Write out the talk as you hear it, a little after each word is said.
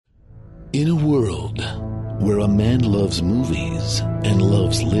In a world where a man loves movies and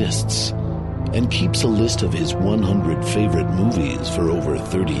loves lists and keeps a list of his 100 favorite movies for over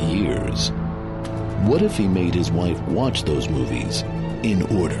 30 years, what if he made his wife watch those movies in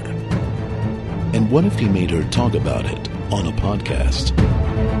order? And what if he made her talk about it on a podcast?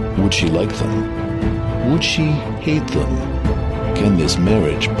 Would she like them? Would she hate them? Can this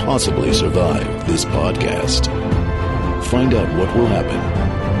marriage possibly survive this podcast? Find out what will happen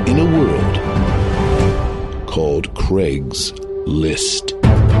in a world called Craig's List.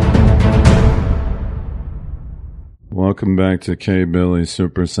 Welcome back to K-Billy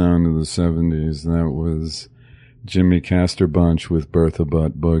Super Sound of the 70s. That was Jimmy Castor Bunch with Bertha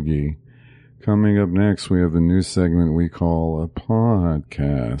Butt Boogie. Coming up next, we have a new segment we call a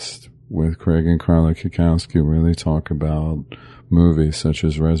podcast with Craig and Carla Kikowski, where they talk about movies such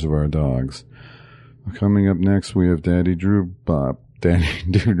as Reservoir Dogs. Coming up next, we have Danny Dewdrop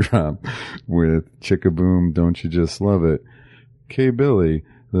with Chickaboom, Don't You Just Love It? K-Billy,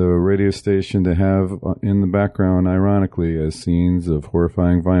 the radio station to have in the background, ironically, as scenes of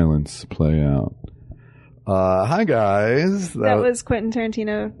horrifying violence play out. Hi guys. That was Quentin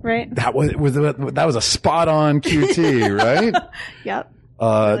Tarantino, right? That was a spot on QT, right? Yep.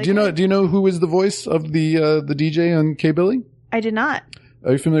 Do you know who is the voice of the DJ on K-Billy? I did not.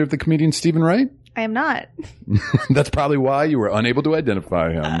 Are you familiar with the comedian Stephen Wright? I am not. That's probably why you were unable to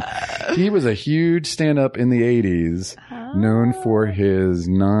identify him. He was a huge stand-up in the 80s, known for his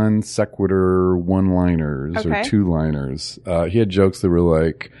non sequitur one-liners or two-liners. He had jokes that were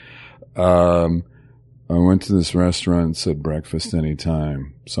like, I went to this restaurant and said breakfast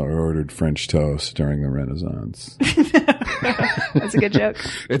anytime, so I ordered French toast during the Renaissance. That's a good joke.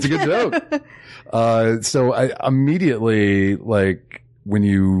 It's a good joke. So I immediately, like, when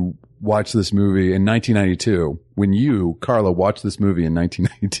you watch this movie in 1992, when you, Carla, watch this movie in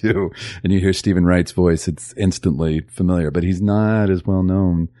 1992 and you hear Stephen Wright's voice, it's instantly familiar, but he's not as well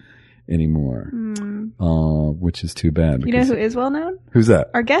known anymore, which is too bad. You know who is well known? Who's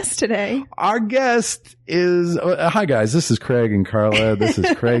that? Our guest today. Our guest is, hi guys, this is Craig and Carla. This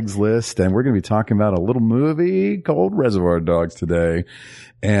is Craig's List, and we're going to be talking about a little movie called Reservoir Dogs today.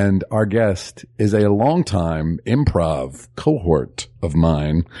 And our guest is a longtime improv cohort of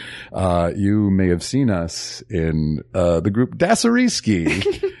mine. You may have seen us in the group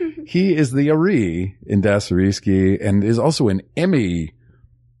Dasariski. He is the Ari in Dasariski and is also an Emmy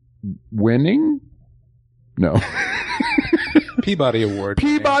winning? No. Peabody Award.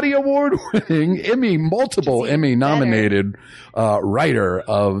 Peabody Award winning, multiple Emmy nominated writer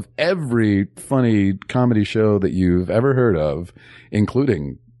of every funny comedy show that you've ever heard of,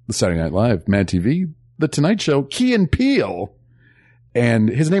 including Saturday Night Live, Mad TV, The Tonight Show, Key and Peele. And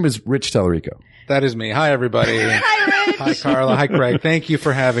his name is Rich Tallarico. That is me. Hi, everybody. Hi, Rich. Hi, Carla. Hi, Craig. Thank you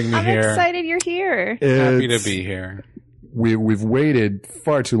for having me here. I'm excited you're here. Happy to be here. We've waited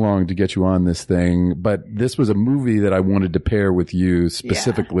far too long to get you on this thing, but this was a movie that I wanted to pair with you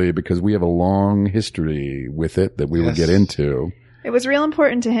specifically because we have a long history with it that we would get into. It was real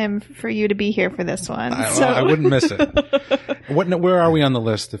important to him for you to be here for this one. I wouldn't miss it. Where are we on the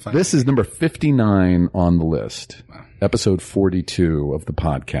list? This is number 59 on the list. Wow. Episode 42 of the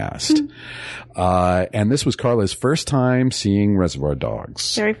podcast. And this was Carla's first time seeing Reservoir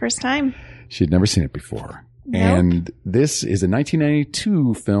Dogs. Very first time. She'd never seen it before. Nope. And this is a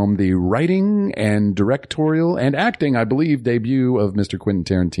 1992 film, the writing and directorial and acting, I believe, debut of Mr. Quentin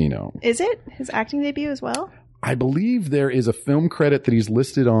Tarantino. Is it his acting debut as well? I believe there is a film credit that he's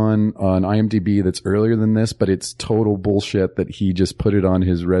listed on IMDb that's earlier than this, but it's total bullshit that he just put it on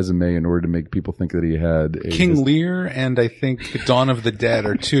his resume in order to make people think that he had King Lear and I think Dawn of the Dead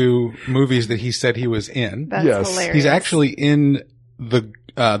are two movies that he said he was in. That's hilarious. He's actually in the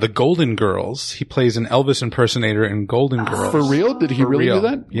Golden Girls. He plays an Elvis impersonator in Golden Girls. For real? Did he really do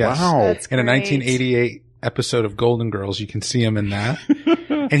that? Yes. Wow. That's in a great. 1988 episode of Golden Girls, you can see him in that.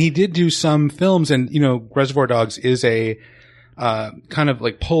 And he did do some films, and, you know, Reservoir Dogs is a kind of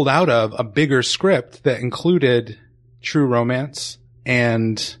like pulled out of a bigger script that included True Romance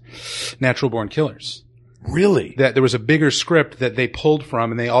and Natural Born Killers. Really? That there was a bigger script that they pulled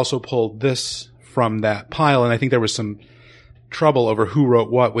from, and they also pulled this from that pile. And I think there was some trouble over who wrote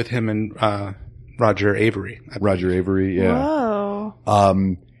what with him and Roger Avery. Roger Avery, yeah.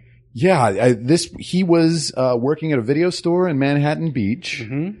 Whoa. He was working at a video store in Manhattan Beach,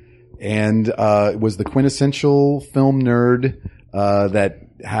 and was the quintessential film nerd that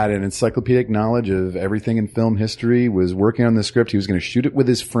had an encyclopedic knowledge of everything in film history, was working on the script. He was going to shoot it with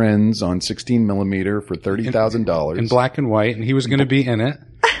his friends on 16 millimeter for $30,000. In black and white, and he was going to be in it.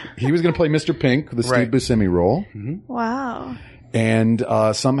 He was going to play Mr. Pink, the Steve Buscemi role. Wow. And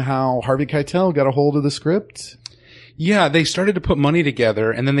somehow Harvey Keitel got a hold of the script. Yeah, they started to put money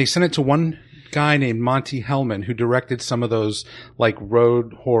together, and then they sent it to one guy named Monty Hellman, who directed some of those like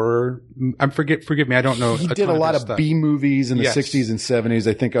road horror. Forgive me, I don't know. He did a lot of B movies in the 60s and 70s,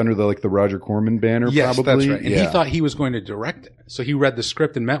 I think, under the Roger Corman banner. Yes, probably. That's right. And he thought he was going to direct it, so he read the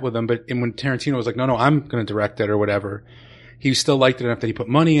script and met with him. But when Tarantino was like, "No, I'm going to direct it" or whatever, he still liked it enough that he put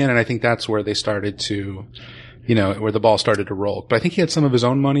money in, and I think that's where they started to. Where the ball started to roll. But I think he had some of his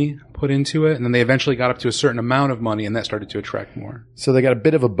own money put into it, and then they eventually got up to a certain amount of money, and that started to attract more. So they got a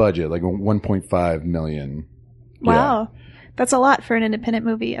bit of a budget, like $1.5 million. Wow. Yeah. That's a lot for an independent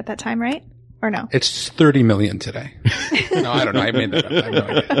movie at that time, right? Or no? It's $30 million today. No, I don't know. I made that up. I have no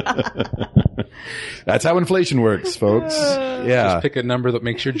idea. That's how inflation works, folks. Yeah. Just pick a number that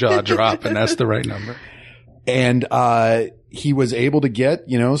makes your jaw drop, and that's the right number. And he was able to get,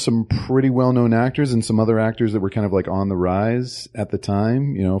 some pretty well-known actors and some other actors that were kind of like on the rise at the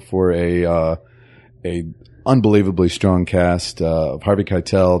time, for a unbelievably strong cast of Harvey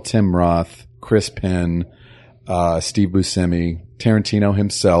Keitel, Tim Roth, Chris Penn, Steve Buscemi, Tarantino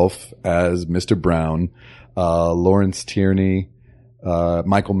himself as Mr. Brown, Lawrence Tierney,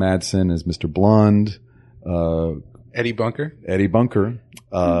 Michael Madsen as Mr. Blonde, Eddie Bunker,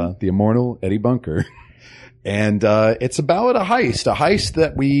 the immortal Eddie Bunker. And it's about a heist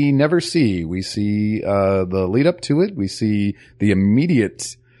that we never see. We see the lead up to it. We see the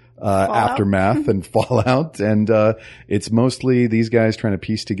immediate aftermath and fallout. And it's mostly these guys trying to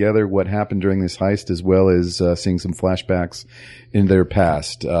piece together what happened during this heist, as well as seeing some flashbacks in their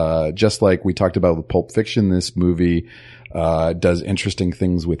past. Just like we talked about with Pulp Fiction, this movie does interesting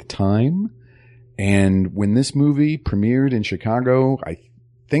things with time. And when this movie premiered in Chicago, I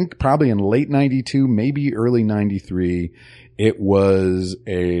think probably in late 92, maybe early 93, it was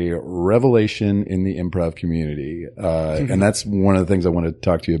a revelation in the improv community. And that's one of the things I want to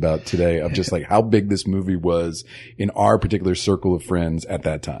talk to you about today, of just like how big this movie was in our particular circle of friends at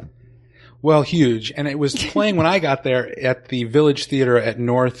that time. Well, huge. And it was playing when I got there at the Village Theater at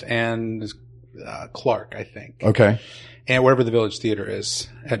North and Clark, I think. Okay. And wherever the Village Theater is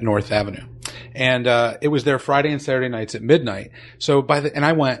at North Avenue. And it was there Friday and Saturday nights at midnight. So and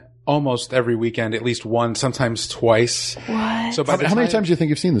I went almost every weekend, at least once, sometimes twice. What? So how many times do you think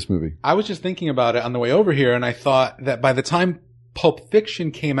you've seen this movie? I was just thinking about it on the way over here, and I thought that by the time Pulp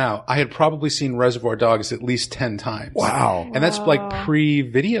Fiction came out, I had probably seen Reservoir Dogs at least 10 times. Wow. And that's like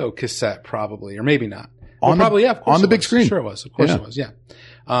pre-video cassette probably, or maybe not. On the big screen. Sure it was. Of course it was. Yeah.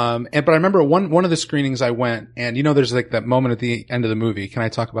 But I remember one of the screenings I went, and there's like that moment at the end of the movie. Can I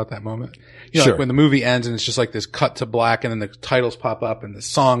talk about that moment? Sure. Like when the movie ends and it's just like this cut to black, and then the titles pop up and the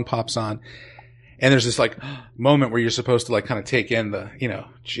song pops on. And there's this like moment where you're supposed to like kind of take in the,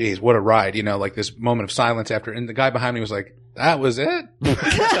 geez, what a ride, like this moment of silence after, and the guy behind me was like, that was it?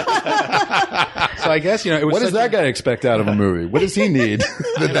 So I guess, it was. What does that guy expect out of a movie? What does he need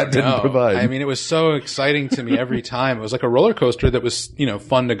that didn't provide? I mean, it was so exciting to me every time. It was like a roller coaster that was,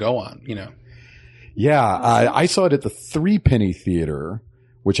 fun to go on, Yeah. I saw it at the Three Penny Theater,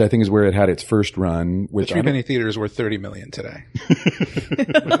 which I think is where it had its first run. The Three Penny Theater is worth $30 million today.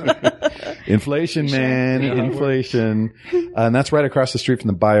 Inflation, man. Inflation. And that's right across the street from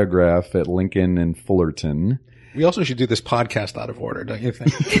the Biograph at Lincoln and Fullerton. We also should do this podcast out of order, don't you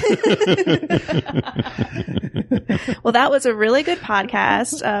think? Well, that was a really good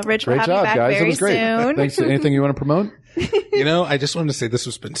podcast. Rich, we'll have you back guys. very It was great. soon. Thanks. Anything you want to promote? I just wanted to say this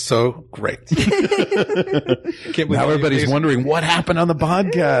has been so great. Now everybody's wondering what happened on the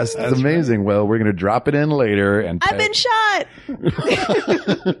podcast. It's amazing. Right. Well, we're going to drop it in later. And I've been shot.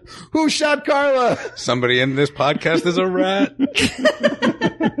 Who shot Carla? Somebody in this podcast is a rat.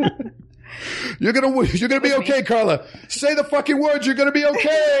 You're gonna be okay, Carla. Say the fucking words. You're gonna be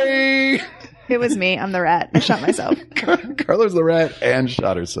okay. It was me. I'm the rat. I shot myself. Carla's the rat and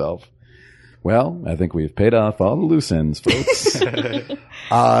shot herself. Well, I think we've paid off all the loose ends, folks.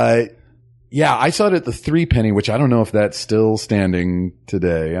 Yeah, I saw it at the Three Penny, which I don't know if that's still standing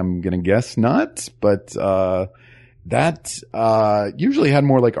today. I'm gonna guess not, but that usually had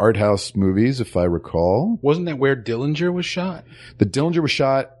more like art house movies, if I recall. Wasn't that where Dillinger was shot? The Dillinger was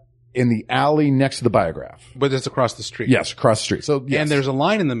shot in the alley next to the Biograph. But it's across the street. Yes, across the street. So, yes. And there's a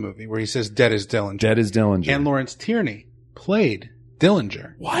line in the movie where he says, "Dead is Dillinger." Dead is Dillinger. And Lawrence Tierney played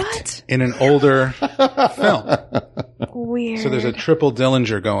Dillinger. What? In an older film. Weird. So there's a triple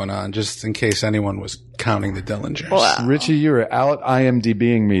Dillinger going on, just in case anyone was counting the Dillingers. Wow. Richie, you're out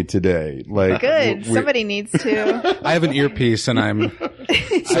IMDb'ing me today. Like, good. Somebody needs to. I have an earpiece and I'm...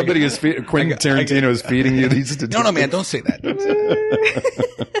 Somebody is Quentin Tarantino is feeding you these statistics. No, man, don't say that.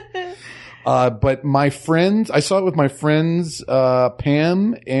 But my friends, I saw it with my friends,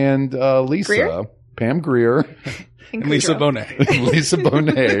 Pam and, Lisa. Greer? Pam Greer. And Lisa Cujo. Bonet. Lisa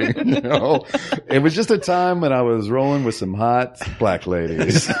Bonet. You know, it was just a time when I was rolling with some hot black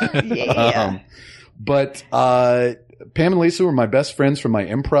ladies. Yeah. But Pam and Lisa were my best friends from my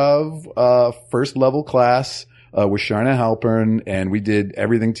improv first level class with Sharna Halpern, and we did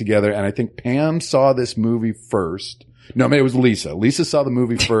everything together. And I think Pam saw this movie first. No, maybe it was Lisa. Lisa saw the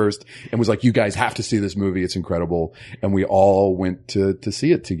movie first and was like, "You guys have to see this movie. It's incredible." And we all went to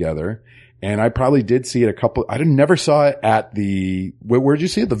see it together. And I probably did see it never saw it at where'd you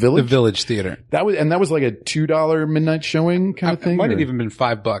see it? The Village? The Village Theater. That was like a $2 midnight showing kind of thing? It might or- have even been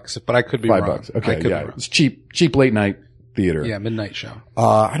 $5, but I could be $5. wrong. Okay. I could Yeah. be wrong. It's cheap late night theater. Yeah, midnight show.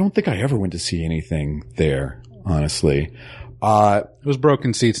 I don't think I ever went to see anything there, honestly. It was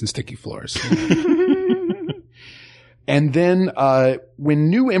broken seats and sticky floors. And then,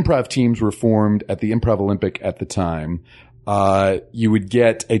 when new improv teams were formed at the Improv Olympic at the time, you would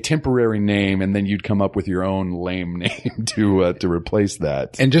get a temporary name and then you'd come up with your own lame name to replace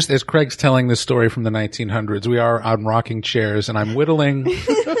that. And just as Craig's telling this story from the 1900s, we are on rocking chairs and I'm whittling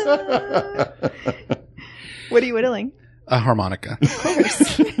What are you whittling? a harmonica.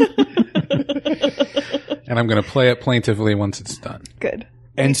 And I'm going to play it plaintively once it's done. Good.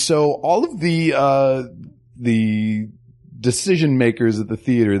 And so all of the decision makers at the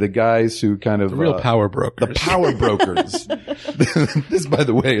theater, the guys who kind of The real power brokers. the power brokers. This, by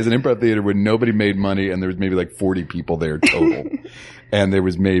the way, is an improv theater where nobody made money and there was maybe like 40 people there total. And there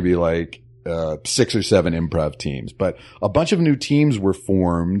was maybe like 6 or 7 improv teams, but a bunch of new teams were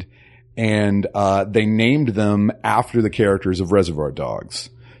formed and they named them after the characters of Reservoir Dogs.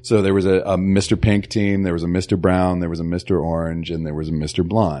 So there was a Mr. Pink team, there was a Mr. Brown, there was a Mr. Orange, and there was a Mr.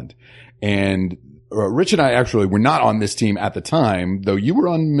 Blonde. And Rich and I actually were not on this team at the time, though you were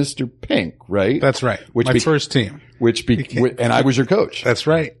on Mr. Pink, right? That's right. My first team. And I was your coach. That's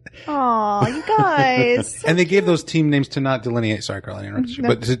right. Aw, you guys. And they gave those team names to not delineate, sorry, Carla, I interrupted you,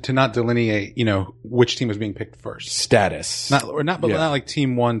 but to not delineate, which team was being picked first. Status. Not like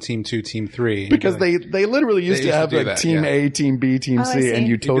team 1, team 2, team 3. Because they literally used to have do like that, team yeah. A, team B, team Oh, I C, see. and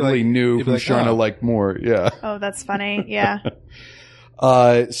you totally knew you'd be who like, Sharna oh. liked more. Yeah. Oh, that's funny. Yeah.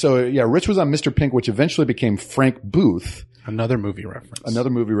 So yeah, Rich was on Mr. Pink, which eventually became Frank Booth. Another movie reference. Another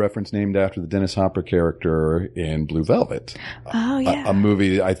movie reference named after the Dennis Hopper character in Blue Velvet. Oh, yeah. A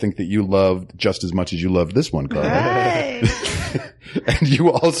movie I think that you loved just as much as you loved this one, Carla. Right. And you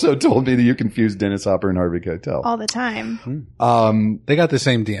also told me that you confused Dennis Hopper and Harvey Keitel. All the time. They got the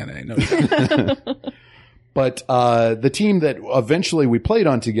same DNA. No, But the team that eventually we played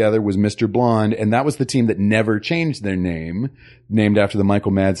on together was Mr. Blonde, and that was the team that never changed their name, named after the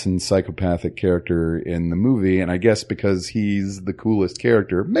Michael Madsen psychopathic character in the movie. And I guess because he's the coolest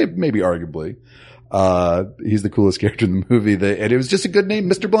character, maybe arguably, he's the coolest character in the movie. And it was just a good name.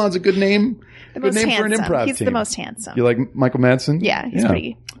 Mr. Blonde's a good name. The Good most name handsome. for an improv He's team. the most handsome. You like Michael Madsen? Yeah, he's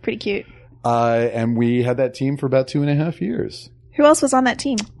pretty cute. And we had that team for about 2.5 years. Who else was on that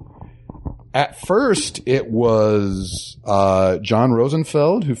team? At first, it was John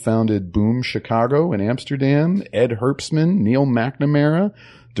Rosenfeld, who founded Boom Chicago in Amsterdam, Ed Herbstman, Neil McNamara,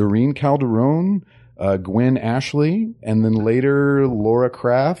 Doreen Calderon, Gwen Ashley, and then later Laura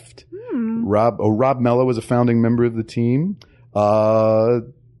Kraft. Rob Mello was a founding member of the team.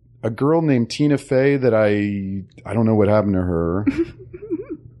 A girl named Tina Fey that I don't know what happened to her.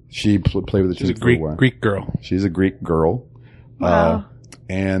 She played with the she's team a for a while. Greek girl. She's a Greek girl. Wow.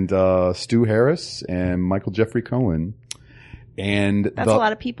 And Stu Harris and Michael Jeffrey Cohen. And That's a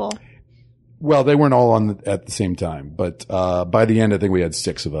lot of people. well, they weren't all on at the same time, but by the end, I think we had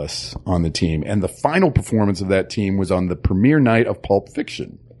 6 of us on the team. And the final performance of that team was on the premiere night of Pulp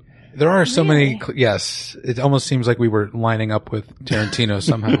Fiction. There are so many. Yes, it almost seems like we were lining up with Tarantino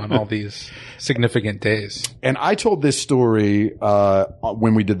somehow on all these significant days. And I told this story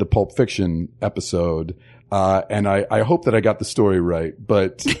when we did the Pulp Fiction episode. And I hope that I got the story right,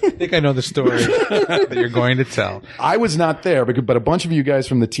 but I think I know the story that you're going to tell. I was not there, but a bunch of you guys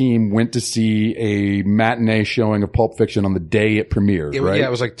from the team went to see a matinee showing of Pulp Fiction on the day it premiered, right? Yeah,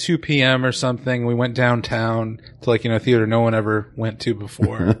 it was like 2 p.m. or something. We went downtown to a theater no one ever went to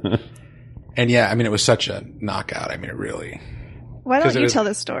before. And yeah, I mean, it was such a knockout. I mean, it really. Why 'Cause don't it you was- tell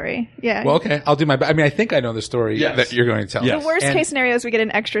this story? Yeah. Well, okay, I'll do my best. I mean, I think I know the story Yes. that you're going to tell. Yes. the worst And- case scenario is we get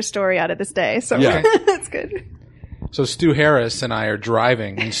an extra story out of this day. So Yeah. that's good. So Stu Harris and I are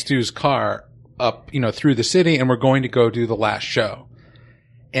driving in Stu's car up, through the city, and we're going to go do the last show.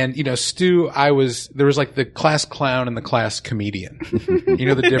 And, Stu, there was like the class clown and the class comedian. You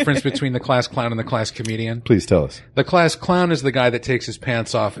know the difference between the class clown and the class comedian? Please tell us. The class clown is the guy that takes his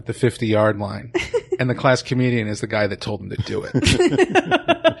pants off at the 50-yard line. And the class comedian is the guy that told him to do it.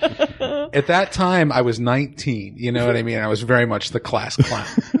 At that time, I was 19. You know what I mean? I was very much the class clown.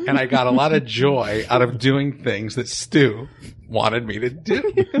 And I got a lot of joy out of doing things that Stu wanted me to do.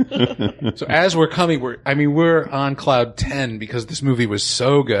 So as we're coming, we're on cloud 10 because this movie was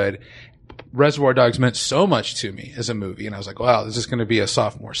so good. Reservoir Dogs meant so much to me as a movie. And I was like, wow, is this going to be a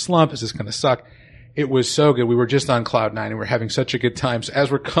sophomore slump? Is this going to suck? It was so good. We were just on cloud 9 and we're having such a good time. So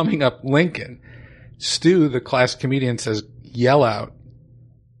as we're coming up Lincoln, Stu, the class comedian, says, yell out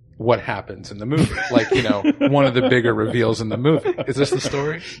what happens in the movie. Like, one of the bigger reveals in the movie. Is this the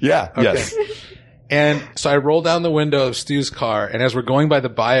story? Yeah. Okay. Yes. And so I roll down the window of Stu's car, and as we're going by the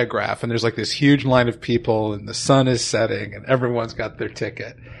Biograph, and there's like this huge line of people, and the sun is setting, and everyone's got their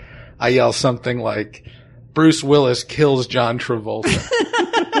ticket, I yell something like, Bruce Willis kills John Travolta.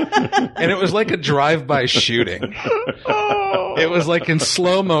 And it was like a drive-by shooting. It was like in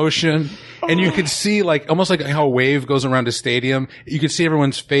slow motion. And you could see almost like how a wave goes around a stadium. You could see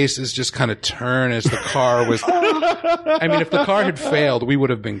everyone's faces just kind of turn as the car was. If the car had failed, we would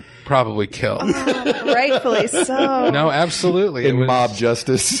have been probably killed. Rightfully so. No, absolutely. In mob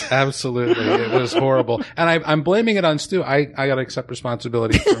justice. Absolutely. It was horrible. And I'm blaming it on Stu. I got to accept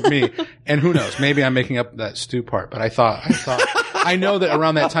responsibility for me. And who knows? Maybe I'm making up that Stu part, but I know that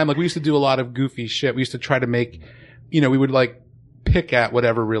around that time, we used to do a lot of goofy shit. We used to try to make, we would pick at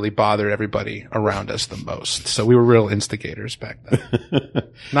whatever really bothered everybody around us the most. So we were real instigators back then.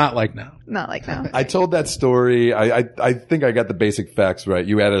 Not like now. Not like now. I told that story. I think I got the basic facts right.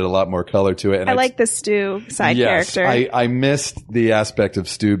 You added a lot more color to it. And I like the Stu side character. I missed the aspect of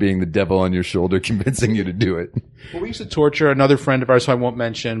Stu being the devil on your shoulder convincing you to do it. Well, we used to torture another friend of ours who I won't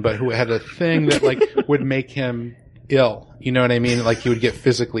mention, but who had a thing that would make him ill. You know what I mean? He would get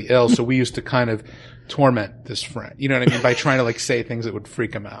physically ill. So we used to kind of torment this friend, you know what I mean, by trying to say things that would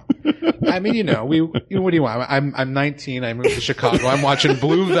freak him out. What do you want? I'm 19. I moved to Chicago. I'm watching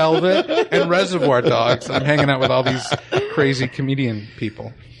Blue Velvet and Reservoir Dogs. I'm hanging out with all these crazy comedian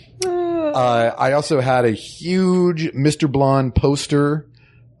people. I also had a huge Mr. Blonde poster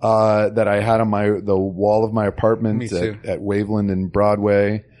that I had on the wall of my apartment at Waveland and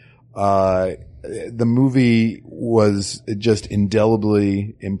Broadway. The movie was just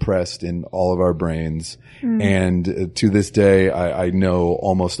indelibly impressed in all of our brains. And to this day, I know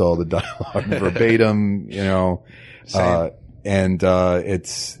almost all the dialogue verbatim,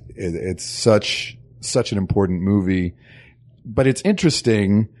 it's such an important movie. But it's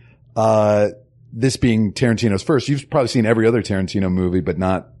interesting, this being Tarantino's first. You've probably seen every other Tarantino movie, but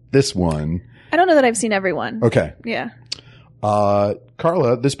not this one. I don't know that I've seen everyone. Okay. Yeah.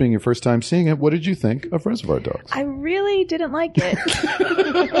 Carla, this being your first time seeing it, what did you think of Reservoir Dogs? I really didn't like it.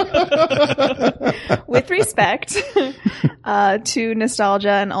 With respect to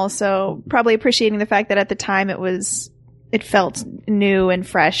nostalgia, and also probably appreciating the fact that at the time it felt new and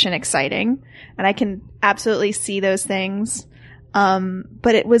fresh and exciting. And I can absolutely see those things.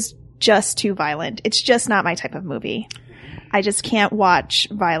 But it was just too violent. It's just not my type of movie. I just can't watch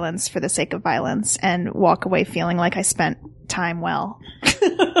violence for the sake of violence and walk away feeling like I spent time well.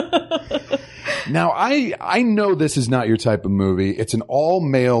 Now, I know this is not your type of movie. It's an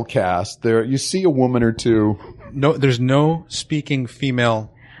all-male cast. You see a woman or two. No, there's no speaking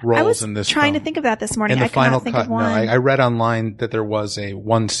female roles in this film. I was trying to think of that this morning. In the final think cut, of one. no. I read online that there was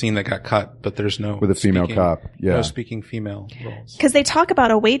one scene that got cut, but there's no with a female cop. Yeah, no speaking female roles. Because they talk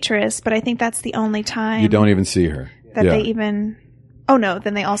about a waitress, but I think that's the only time you don't even see her. That they even. Oh no!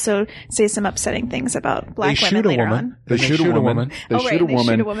 Then they also say some upsetting things about black women later on. They shoot a woman. They shoot a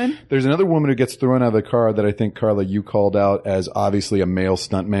woman. There's another woman who gets thrown out of the car that I think, Carla, you called out as obviously a male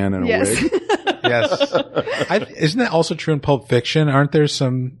stuntman in a wig. Yes. Isn't that also true in Pulp Fiction? Aren't there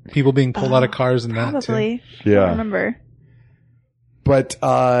some people being pulled out of cars in that too? Probably. Yeah. I don't remember. But,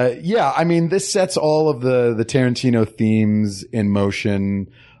 this sets all of the Tarantino themes in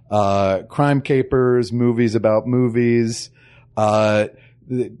motion. Crime capers, movies about movies,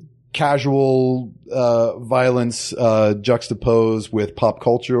 casual, violence, juxtaposed with pop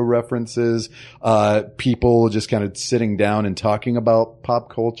cultural references, people just kind of sitting down and talking about pop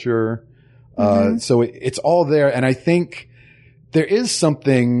culture. So it's all there. And I think there is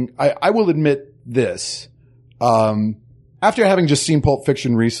something, I will admit this, after having just seen Pulp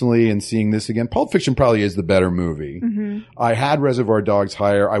Fiction recently and seeing this again, Pulp Fiction probably is the better movie. I had Reservoir Dogs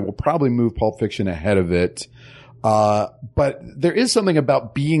higher. I will probably move Pulp Fiction ahead of it. But there is something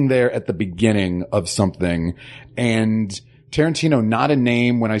about being there at the beginning of something and Tarantino, not a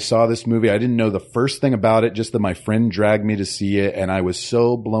name when I saw this movie. I didn't know the first thing about it, just that my friend dragged me to see it, and I was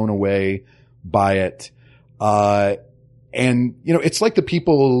so blown away by it. And, you know, it's like the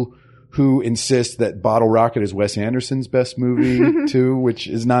people who insist that Bottle Rocket is Wes Anderson's best movie too, which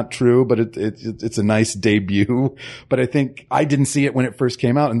is not true, but it's a nice debut. But I think I didn't see it when it first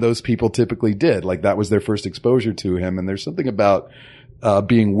came out, and those people typically did. Like, that was their first exposure to him. And there's something about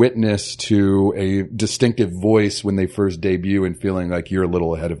being witness to a distinctive voice when they first debut and feeling like you're a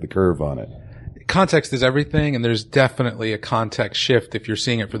little ahead of the curve on it. Context is everything, and there's definitely a context shift if you're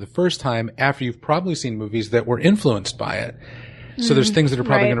seeing it for the first time after you've probably seen movies that were influenced by it. So there's things that are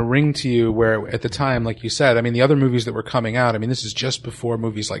probably going to ring to you where at the time, like you said, I mean, the other movies that were coming out, I mean, this is just before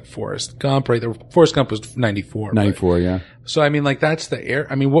movies like Forrest Gump, right? Forrest Gump was 94. 94, yeah. So, I mean, like, that's the air.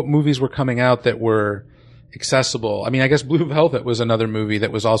 I mean, what movies were coming out that were accessible? I mean, I guess Blue Velvet was another movie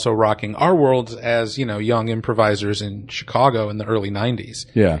that was also rocking our world as, you know, young improvisers in Chicago in the early 90s.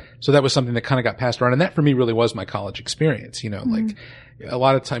 Yeah. So that was something that kind of got passed around. And that for me really was my college experience, you know, like a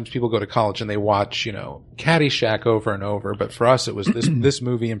lot of times people go to college and they watch, you know, Caddyshack over and over. But for us, it was this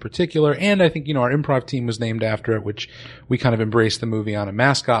movie in particular. And I think, you know, our improv team was named after it, which we kind of embraced the movie on a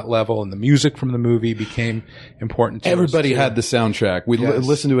mascot level, and the music from the movie became important to us. Everybody had the soundtrack. We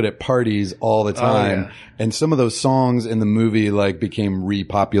listened to it at parties all the time. And some of those songs in the movie, like, became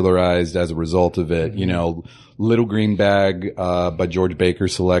repopularized as a result of it. You know, Little Green Bag, by George Baker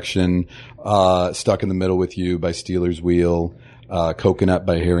selection, Stuck in the Middle with You by Steelers Wheel, Coconut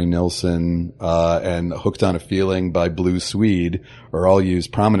by Harry Nilsson, and Hooked on a Feeling by Blue Swede are all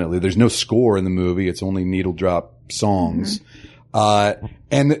used prominently. There's no score in the movie. It's only needle drop songs.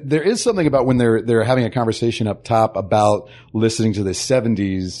 And there is something about when they're having a conversation up top about listening to the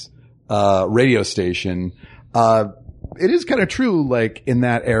 70s, radio station. It is kind of true, like, in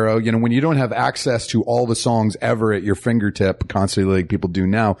that era, you know, when you don't have access to all the songs ever at your fingertip constantly like people do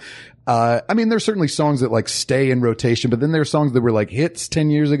now. I mean, there's certainly songs that, like, stay in rotation, but then there are songs that were like hits 10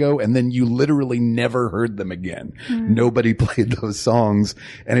 years ago, and then you literally never heard them again. Nobody played those songs.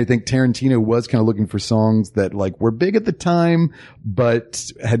 And I think Tarantino was kind of looking for songs that, like, were big at the time,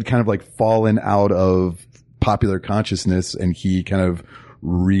 but had kind of, like, fallen out of popular consciousness, and he kind of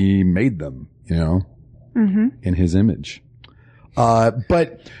remade them, you know, in his image.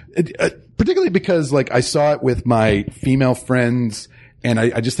 But particularly because, like, I saw it with my female friends, and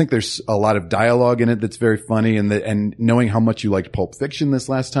I just think there's a lot of dialogue in it that's very funny, and knowing how much you liked Pulp Fiction this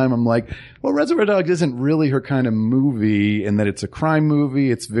last time, I'm like, well, Reservoir Dogs isn't really her kind of movie in that it's a crime movie.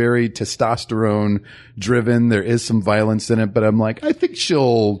 It's very testosterone driven. There is some violence in it, but I'm like, I think she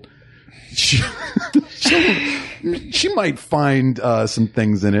might find some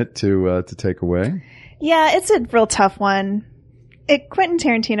things in it to take away. Yeah, it's a real tough one. Quentin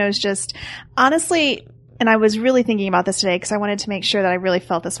Tarantino is just, honestly, and I was really thinking about this today because I wanted to make sure that I really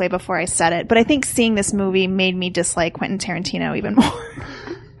felt this way before I said it, but I think seeing this movie made me dislike Quentin Tarantino even more.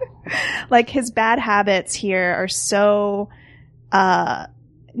 Like, his bad habits here are so,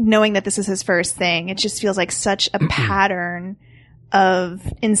 knowing that this is his first thing, it just feels like such a pattern of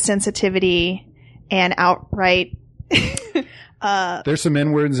insensitivity and outright there's some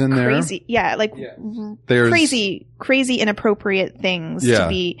N-words in there. Crazy, yeah, like crazy inappropriate things to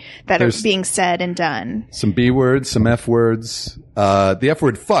be that are being said and done. Some B words, some F words. The F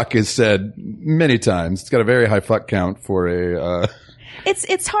word fuck is said many times. It's got a very high fuck count for a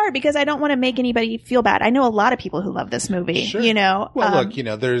It's hard because I don't want to make anybody feel bad. I know a lot of people who love this movie, you know. Well, look, you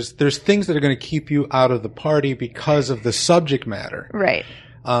know, there's things that are going to keep you out of the party because of the subject matter. Right.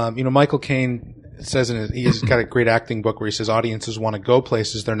 You know, Michael Caine says he's got a great acting book where he says audiences want to go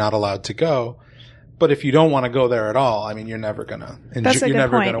places they're not allowed to go. But if you don't want to go there at all, I mean, you're never gonna want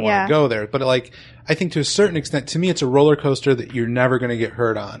to go there. But, like, I think to a certain extent, to me, it's a roller coaster that you're never going to get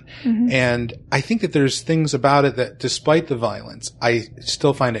hurt on. And I think that there's things about it that, despite the violence, I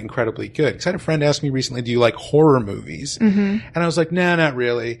still find it incredibly good. Because I had a friend ask me recently, do you like horror movies? And I was like, nah, not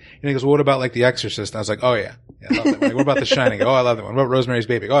really. And he goes, well, what about, like, The Exorcist? And I was like, oh yeah, I love that one. Like, what about The Shining? Oh, I love that one. What about Rosemary's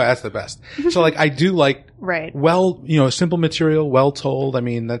Baby? Oh, that's the best. So, like, I do like, well, you know, simple material, well told. I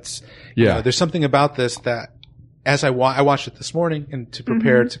mean, that's, you know, there's something about this that, as I watched it this morning and to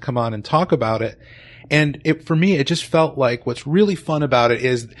prepare to come on and talk about it. And for me, it just felt like what's really fun about it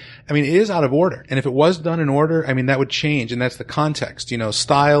is, I mean, it is out of order. And if it was done in order, I mean, that would change. And that's the context. You know,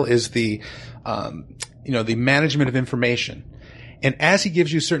 style is the management of information. And as he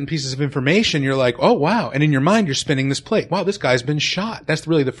gives you certain pieces of information, you're like, oh, wow. And in your mind, you're spinning this plate. Wow, this guy's been shot. That's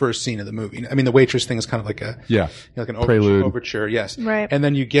really the first scene of the movie. I mean, the waitress thing is kind of like like an prelude. Overture. Yes. Right. And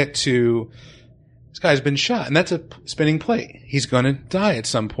then you get to, this guy's been shot, and that's a spinning plate. He's going to die at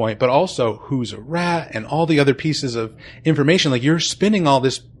some point, but also who's a rat and all the other pieces of information. Like, you're spinning all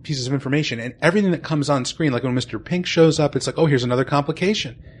this pieces of information, and everything that comes on screen, like when Mr. Pink shows up, it's like, oh, here's another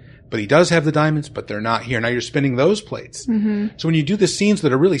complication. But he does have the diamonds, but they're not here. Now you're spinning those plates. Mm-hmm. So when you do the scenes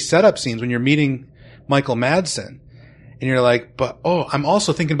that are really setup scenes, when you're meeting Michael Madsen, and you're like, but, oh, I'm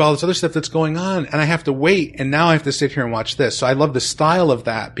also thinking about all this other stuff that's going on, and I have to wait, and now I have to sit here and watch this. So I love the style of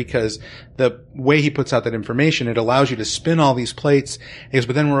that, because the way he puts out that information, it allows you to spin all these plates. He goes,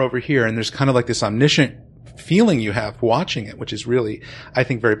 but then we're over here, and there's kind of like this omniscient feeling you have watching it, which is really, I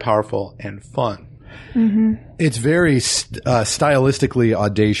think, very powerful and fun. Mm-hmm. It's very stylistically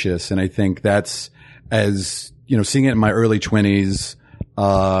audacious, and I think that's, as you know, seeing it in my early 20s,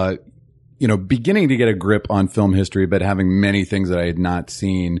 you know, beginning to get a grip on film history, but having many things that I had not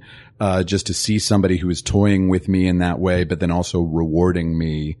seen, just to see somebody who is toying with me in that way, but then also rewarding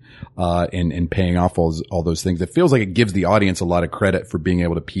me, and paying off all those things. It feels like it gives the audience a lot of credit for being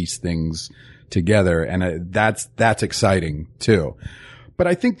able to piece things together. And that's exciting too. But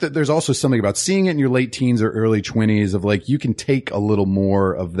I think that there's also something about seeing it in your late teens or early 20s of like, you can take a little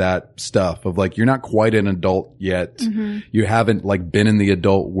more of that stuff of like, you're not quite an adult yet. Mm-hmm. You haven't like been in the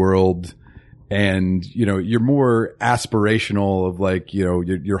adult world. And, you know, you're more aspirational of like, you know,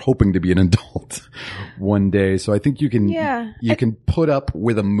 you're hoping to be an adult one day. So I think you can, you can put up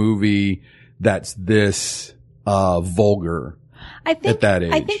with a movie that's this, vulgar at that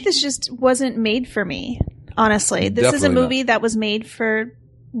age. I think this just wasn't made for me, honestly. This Definitely is a movie that was made for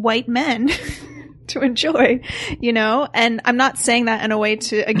white men to enjoy, you know? And I'm not saying that in a way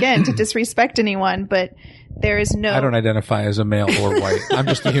to, again, to disrespect anyone, but there is no... I don't identify as a male or white. I'm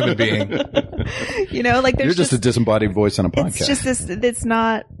just a human being. You know, like there's You're just a disembodied voice on a podcast. It's just this, it's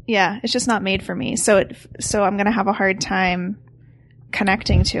not, it's just not made for me. So I'm going to have a hard time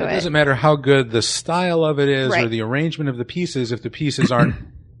connecting to it. It doesn't matter how good the style of it is or the arrangement of the pieces if the pieces aren't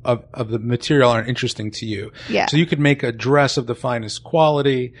of the material aren't interesting to you. Yeah. So you could make a dress of the finest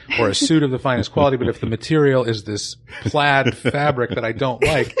quality or a suit of the finest quality, but if the material is this plaid fabric that I don't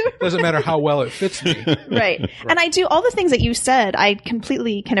like, it doesn't matter how well it fits me. Right. And I do all the things that you said, I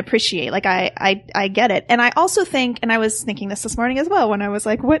completely can appreciate. Like I get it. And I also think, and I was thinking this morning as well when I was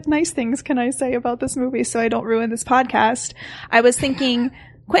like, what nice things can I say about this movie so I don't ruin this podcast? I was thinking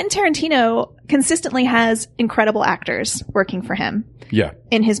Quentin Tarantino consistently has incredible actors working for him. Yeah.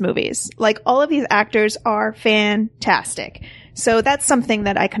 In his movies. Like all of these actors are fantastic. So that's something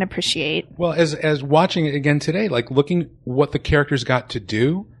that I can appreciate. Well, as watching it again today, like looking what the characters got to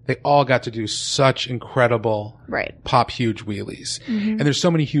do, they all got to do such incredible pop huge wheelies. Mm-hmm. And there's so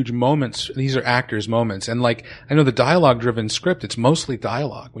many huge moments. These are actors' moments. And like, I know the dialogue driven script, it's mostly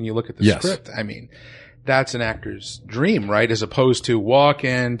dialogue when you look at the script. I mean, that's an actor's dream, right? As opposed to walk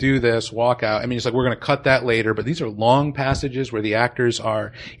in, do this, walk out. I mean, it's like, we're going to cut that later, but these are long passages where the actors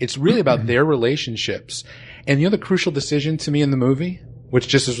are, it's really about their relationships. And the other crucial decision to me in the movie, which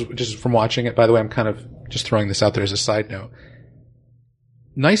just is from watching it, by the way, I'm kind of just throwing this out there as a side note.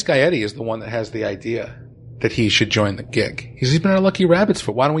 Nice Guy Eddie is the one that has the idea that he should join the gig. He's been our lucky rabbit's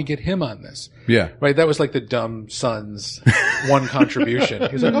foot. Why don't we get him on this? Yeah. Right. That was like the dumb son's one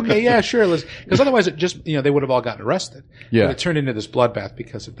contribution. He's like, okay, yeah, sure. Because otherwise it just, you know, they would have all gotten arrested. Yeah. But it turned into this bloodbath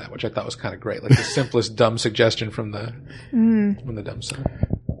because of that, which I thought was kind of great. Like the simplest dumb suggestion from the dumb son.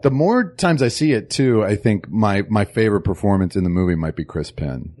 The more times I see it too, I think my favorite performance in the movie might be Chris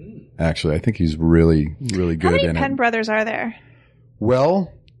Penn. Actually, I think he's really, really good in it. How many Penn brothers are there?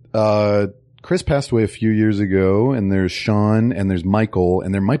 Well, Chris passed away a few years ago, and there's Sean, and there's Michael,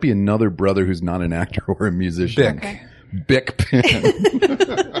 and there might be another brother who's not an actor or a musician. Bick Penn.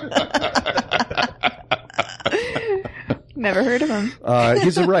 Never heard of him.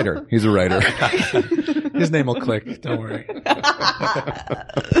 He's a writer. His name will click. Don't worry.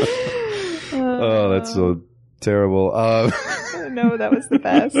 Oh, that's so terrible. No, that was the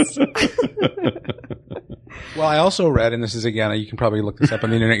best. Well, I also read, and this is again, you can probably look this up on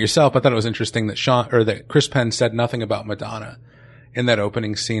the internet yourself, but I thought it was interesting that that Chris Penn said nothing about Madonna in that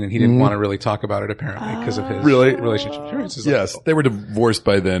opening scene, and he didn't want to really talk about it apparently because of his relationship. Yes, they were divorced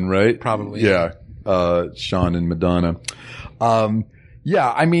by then, right? Probably. Yeah. Sean and Madonna.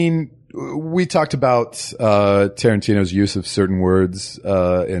 Yeah, I mean, we talked about Tarantino's use of certain words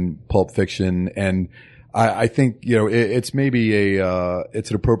in Pulp Fiction, and I think, you know, it's maybe it's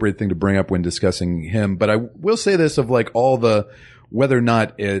an appropriate thing to bring up when discussing him. But I will say this of like whether or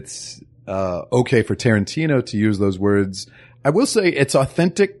not it's okay for Tarantino to use those words. I will say it's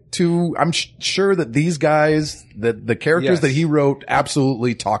authentic to, I'm sure that these guys, that the characters Yes. that he wrote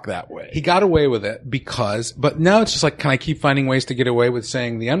absolutely talk that way. He got away with it but now it's just like, can I keep finding ways to get away with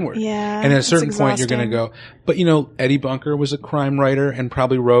saying the N-word? Yeah, And at a it's certain point, you're going to exhausting. go, but you know, Eddie Bunker was a crime writer and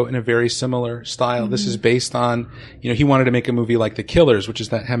probably wrote in a very similar style. This is based on, you know, he wanted to make a movie like The Killers, which is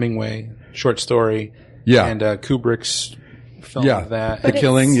that Hemingway short story. Yeah. And, Kubrick's film Yeah. of that. The But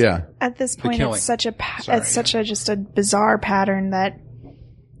Killing, it's- yeah. At this point, Killing. it's such a Sorry, it's such a just a bizarre pattern that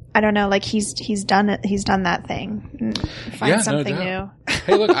I don't know. Like he's done it. He's done that thing. Find Yeah, no something doubt. new.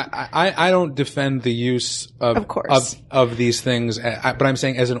 Hey, look, I don't defend the use Of course. of these things, but I'm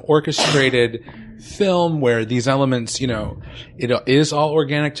saying as an orchestrated film where these elements, you know, it is all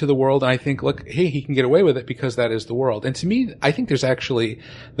organic to the world. And I think, look, hey, he can get away with it because that is the world. And to me, I think there's actually,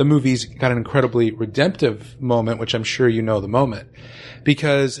 the movie's got an incredibly redemptive moment, which I'm sure you know the moment,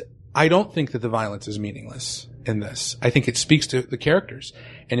 because I don't think that the violence is meaningless in this. I think it speaks to the characters.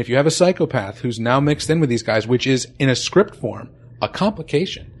 And if you have a psychopath who's now mixed in with these guys, which is in a script form, a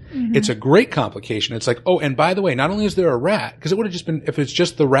complication. It's a great complication. It's like, oh, and by the way, not only is there a rat, because it would have just been, if it's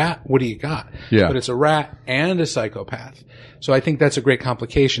just the rat, what do you got? Yeah. But it's a rat and a psychopath. So I think that's a great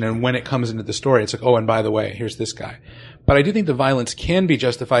complication. And when it comes into the story, it's like, oh, and by the way, here's this guy. But I do think the violence can be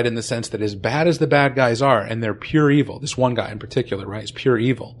justified in the sense that as bad as the bad guys are, and they're pure evil, this one guy in particular, right, is pure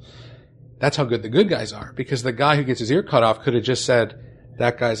evil. That's how good the good guys are. Because the guy who gets his ear cut off could have just said,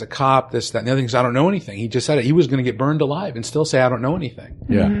 that guy's a cop, this, that, and the other things, I don't know anything. He just said it. He was going to get burned alive and still say, I don't know anything.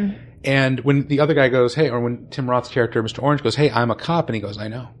 Yeah. And when the other guy goes, hey, or when Tim Roth's character, Mr. Orange, goes, hey, I'm a cop, and he goes, I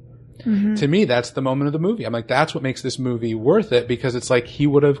know. To me, that's the moment of the movie. I'm like, that's what makes this movie worth it, because it's like he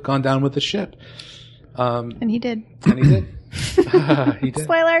would have gone down with the ship. And he did. And he did. He did.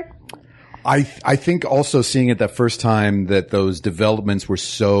 Spoiler. I think also seeing it that first time that those developments were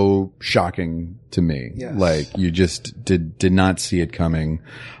so shocking to me. Yes. Like you just did not see it coming.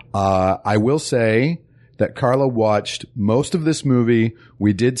 I will say that Carla watched most of this movie.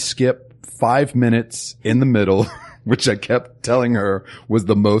 We did skip 5 minutes in the middle, which I kept telling her was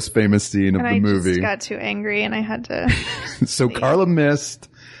the most famous scene of And the I movie. just got too angry, and I had to. So Carla missed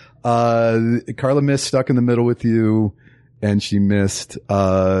Stuck in the Middle with You, and she missed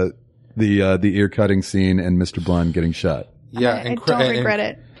the ear cutting scene and Mr. Blonde getting shot. Yeah. I don't regret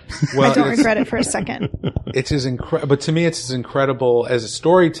it. Well, I don't regret it for a second. It's as but to me, it's as incredible as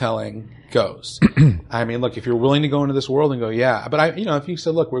storytelling goes. I mean, look, if you're willing to go into this world and go, yeah, but if you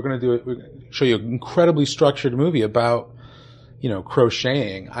said, look, we're going to show you an incredibly structured movie about,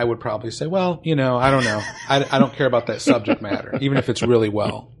 crocheting, I would probably say, well, I don't know. I don't care about that subject matter, even if it's really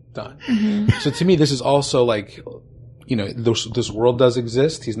well done. Mm-hmm. So to me, this is also like, this world does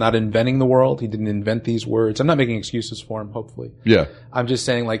exist. He's not inventing the world. He didn't invent these words. I'm not making excuses for him, hopefully. Yeah. I'm just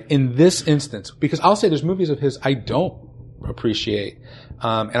saying, like, in this instance, because I'll say there's movies of his I don't appreciate.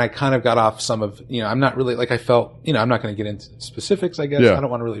 And I kind of got off some of, I'm not really, like, I felt, I'm not going to get into specifics, I guess. Yeah. I don't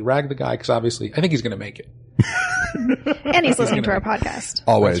want to really rag the guy because obviously I think he's going to make it. And he's listening to our podcast.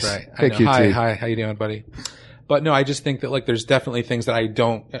 Always. That's right. Hey, I know. QT. Hi, how you doing, buddy? But no, I just think that, like, there's definitely things that I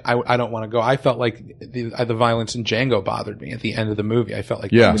don't want to go. I felt like the violence in Django bothered me at the end of the movie. I felt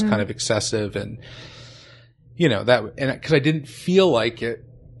like that was kind of excessive and, because I didn't feel like it,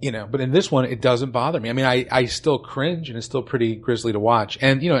 but in this one, it doesn't bother me. I mean, I still cringe and it's still pretty grisly to watch.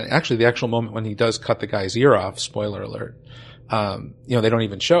 And, actually the actual moment when he does cut the guy's ear off, spoiler alert, they don't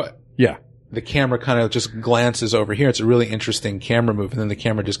even show it. Yeah. The camera kind of just glances over here. It's a really interesting camera move. And then the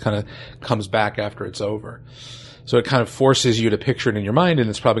camera just kind of comes back after it's over. So it kind of forces you to picture it in your mind, and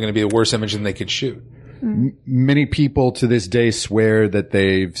it's probably going to be a worse image than they could shoot. Many people to this day swear that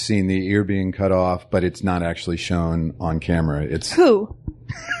they've seen the ear being cut off, but it's not actually shown on camera. It's Who?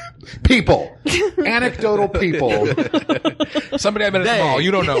 people. Anecdotal people. Somebody I met at the mall.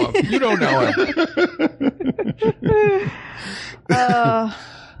 You don't know him. You don't know him.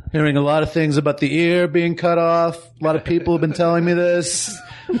 Hearing a lot of things about the ear being cut off. A lot of people have been telling me this.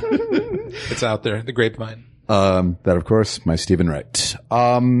 It's out there. The grapevine. That of course, my Stephen Wright.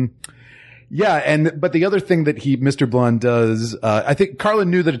 But the other thing that Mr. Blonde does, I think Carla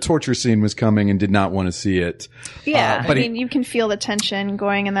knew that a torture scene was coming and did not want to see it. Yeah, but you can feel the tension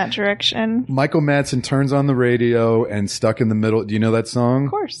going in that direction. Michael Madsen turns on the radio and Stuck in the Middle. Do you know that song?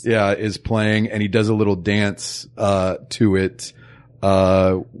 Of course. Yeah, is playing and he does a little dance, to it,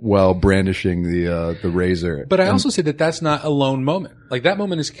 while brandishing the razor. But I also say that that's not a lone moment. Like, that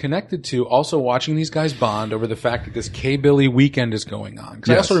moment is connected to also watching these guys bond over the fact that this K-Billy weekend is going on.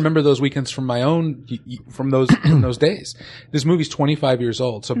 Because I also remember those weekends from my own, from those days. This movie's 25 years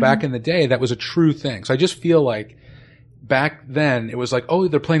old. So back in the day, that was a true thing. So I just feel like back then it was like, oh,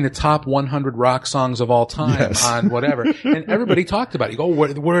 they're playing the top 100 rock songs of all time on whatever. And everybody talked about it. You go,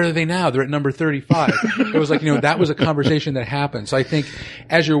 where are they now? They're at number 35. It was like, that was a conversation that happened. So I think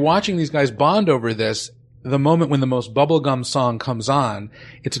as you're watching these guys bond over this, the moment when the most bubblegum song comes on,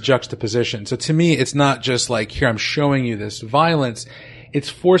 it's a juxtaposition. So to me, it's not just like, here, I'm showing you this violence. It's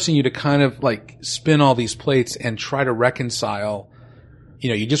forcing you to kind of like spin all these plates and try to reconcile.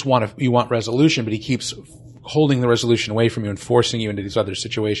 You want resolution, but he keeps holding the resolution away from you and forcing you into these other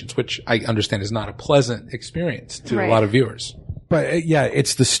situations, which I understand is not a pleasant experience to a lot of viewers. But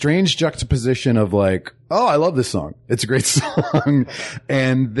it's the strange juxtaposition of like, oh, I love this song. It's a great song.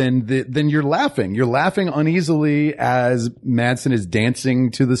 And then you're laughing. You're laughing uneasily as Madsen is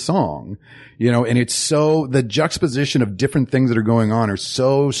dancing to the song, and it's so, the juxtaposition of different things that are going on are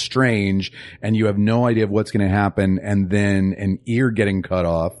so strange, and you have no idea of what's going to happen. And then an ear getting cut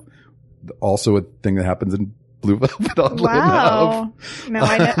off. Also a thing that happens in Blue Velvet, oddly enough. No,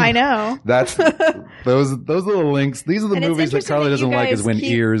 I know. That's those little links. These are the movies that Carla doesn't like, is when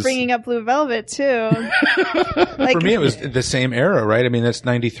ears. Bringing up Blue Velvet too. For me, it was the same era, right? I mean, that's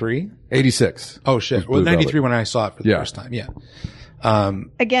 93, 86. Oh shit! Well, 93 when I saw it for the first time. Yeah.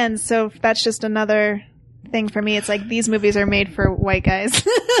 Again, so that's just another thing for me. It's like these movies are made for white guys,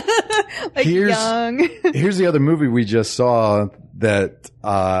 like young. Here's the other movie we just saw that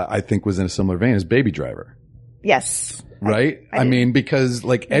I think was in a similar vein as Baby Driver. Yes. Right? I mean, because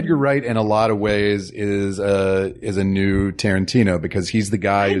like Edgar Wright in a lot of ways is a new Tarantino, because he's the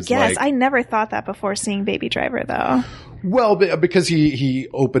guy who's like. I never thought that before seeing Baby Driver though. Well, because he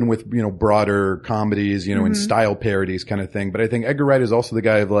opened with, broader comedies, and style parodies kind of thing. But I think Edgar Wright is also the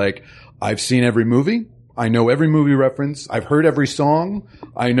guy of like, I've seen every movie. I know every movie reference. I've heard every song.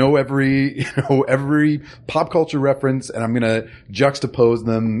 I know every pop culture reference, and I'm going to juxtapose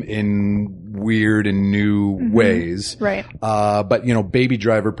them in weird and new ways. Right. But Baby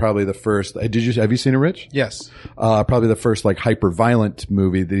Driver, probably the first. Have you seen it, Rich? Yes. Probably the first like hyper violent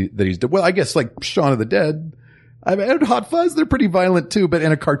movie that he's done. Well, I guess like Shaun of the Dead. I mean, Hot Fuzz, they're pretty violent too, but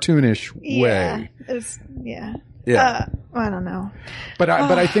in a cartoonish way. Yeah. I don't know. But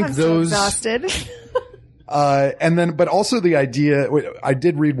I think I'm those. So exhausted. But also the idea, I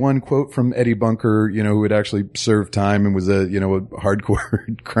did read one quote from Eddie Bunker, who had actually served time and was a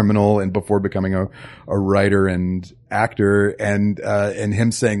hardcore criminal, and before becoming a writer and actor, and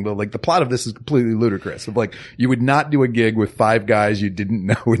him saying the plot of this is completely ludicrous. Of like, you would not do a gig with 5 guys you didn't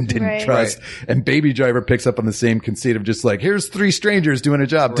know and didn't trust. Right. And Baby Driver picks up on the same conceit of just like, here's 3 strangers doing a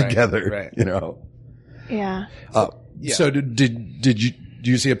job together, Yeah. So do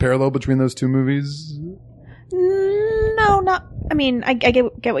you see a parallel between those two movies? No, not. I mean, I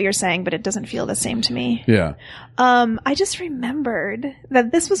get what you're saying, but it doesn't feel the same to me. Yeah. I just remembered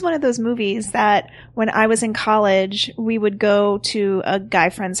that this was one of those movies that when I was in college, we would go to a guy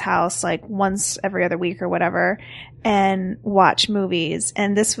friend's house like once every other week or whatever and watch movies.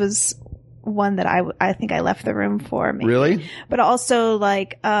 And this was one that I think I left the room for. Maybe. Really? But also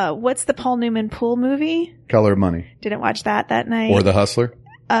like, what's the Paul Newman Pool movie? Color of Money. Didn't watch that night. Or The Hustler.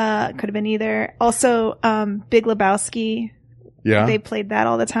 Could have been either. Also, Big Lebowski. Yeah. They played that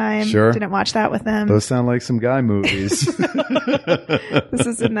all the time. Sure. Didn't watch that with them. Those sound like some guy movies. This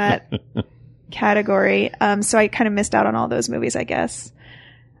is in that category. So I kind of missed out on all those movies, I guess.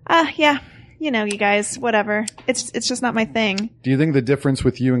 Yeah. You guys, whatever. It's just not my thing. Do you think the difference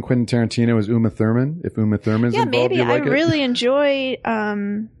with you and Quentin Tarantino is Uma Thurman? If Uma Thurman's involved, maybe. you like I really enjoy,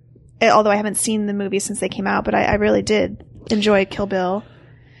 although I haven't seen the movies since they came out, but I really did enjoy Kill Bill.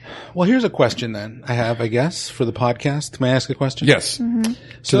 Well, here's a question then I have, I guess, for the podcast. May I ask a question? Yes. Mm-hmm.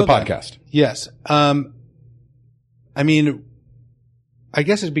 To the podcast. Yes. I mean, I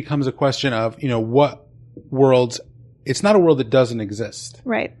guess it becomes a question of, what worlds, it's not a world that doesn't exist.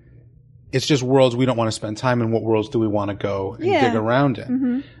 Right. It's just worlds we don't want to spend time in. What worlds do we want to go and dig around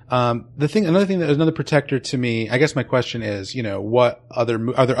in? Mm-hmm. Another protector to me, I guess my question is, what are there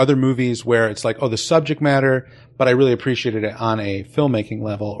other movies where it's like, oh, the subject matter, but I really appreciated it on a filmmaking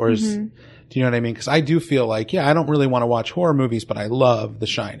level, or do you know what I mean? Cause I do feel like, I don't really want to watch horror movies, but I love The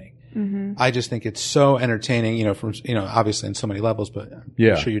Shining. Mm-hmm. I just think it's so entertaining, from, obviously on so many levels, but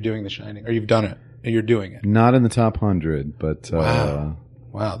I'm sure you're doing The Shining, or you've done it, or you're doing it. Not in the top 100, but,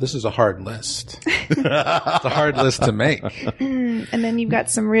 Wow, this is a hard list. It's a hard list to make. And then you've got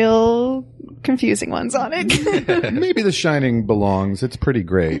some real confusing ones on it. Maybe The Shining belongs. It's pretty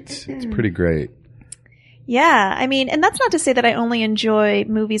great. It's pretty great. Yeah, I mean, and that's not to say that I only enjoy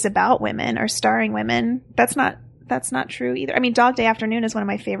movies about women or starring women. That's not true either. I mean, Dog Day Afternoon is one of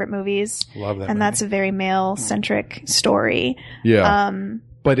my favorite movies. Love that and movie. That's a very male-centric story. Yeah.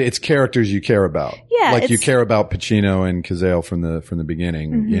 but it's characters you care about. Yeah, like you it's- care about Pacino and Cazale from the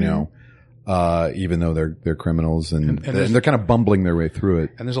beginning, you know, even though they're criminals and they're kind of bumbling their way through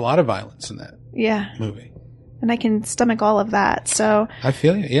it. And there's a lot of violence in that Yeah. movie. And I can stomach all of that. So I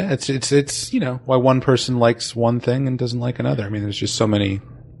feel you. Yeah, it's you know, why one person likes one thing and doesn't like another. I mean, there's just so many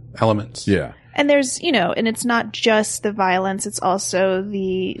elements. Yeah. and there's, you know, and it's not just the violence, it's also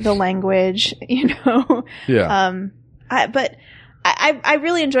the language, you know. Yeah. But I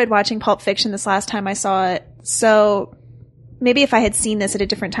really enjoyed watching Pulp Fiction this last time I saw it. So maybe if I had seen this at a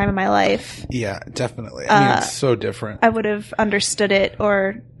different time in my life, Yeah, definitely. I mean, it's so different. I would have understood it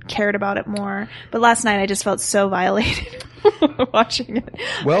or cared about it more. But last night I just felt so violated watching it.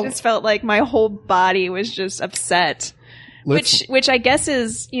 Well- I just felt like my whole body was just upset. Which I guess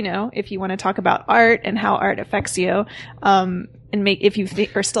is, you know, if you want to talk about art and how art affects you, and if you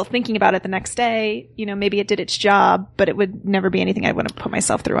are still thinking about it the next day, you know, maybe it did its job, but it would never be anything I'd want to put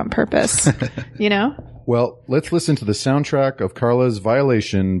myself through on purpose, you know? Well, let's listen to the soundtrack of Carla's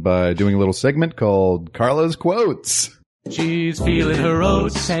Violation by doing a little segment called Carla's Quotes. She's feeling her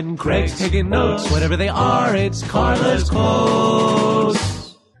oats and Craig's taking notes. Whatever they are, it's Carla's quotes.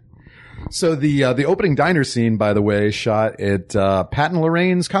 So the opening diner scene, by the way, shot at Pat and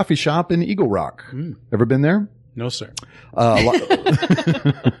Lorraine's coffee shop in Eagle Rock. Ever been there? No, sir. A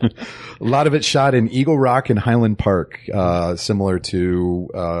lot of it shot in Eagle Rock and Highland Park, similar to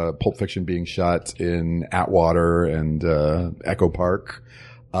Pulp Fiction being shot in Atwater and Echo Park.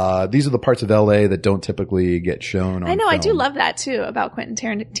 These are the parts of LA that don't typically get shown on I know, I do film. love that too about Quentin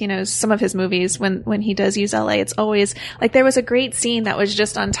Tarantino's, some of his movies when he does use LA, it's always like there was a great scene that was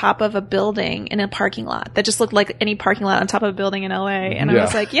just on top of a building in a parking lot that just looked like any parking lot on top of a building in LA. And I Yeah.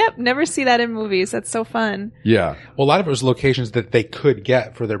 was like, yep, never see that in movies. That's so fun. Yeah. Well, a lot of it was locations that they could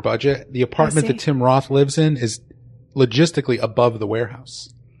get for their budget. The apartment see. that Tim Roth lives in is logistically above the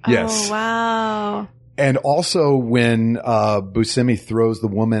warehouse. Yes. Oh, wow. And also when Buscemi throws the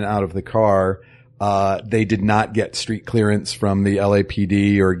woman out of the car, they did not get street clearance from the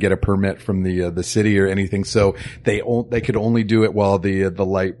LAPD or get a permit from the city or anything. So they could only do it while the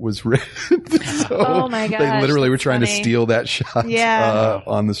light was red. So Oh my they gosh, literally were that's trying to funny. steal that shot Yeah.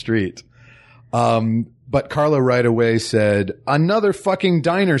 on the street. But Carla right away said, "Another fucking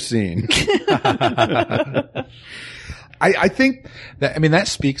diner scene." I think That, I mean, that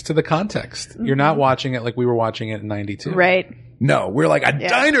speaks to the context. You're not watching it like we were watching it in 92. Right. no, we're like a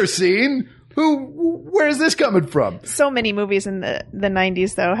diner scene. Where's this coming from? So many movies in the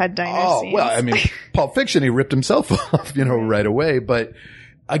 90s though had diner Oh, scenes. well, I mean, Pulp Fiction, he ripped himself off, right away. But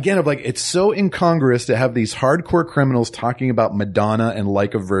again, it's so incongruous to have these hardcore criminals talking about Madonna and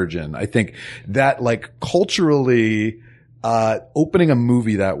Like a Virgin. I think that culturally, opening a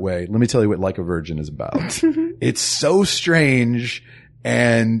movie that way, let me tell you what Like a Virgin is about. It's so strange.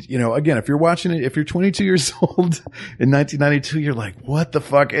 And, again, if you're watching it, if you're 22 years old in 1992, you're like, what the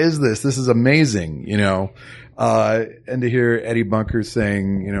fuck is this? This is amazing, and to hear Eddie Bunker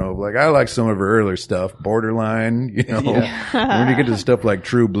saying, I like some of her earlier stuff, Borderline, when you get to stuff like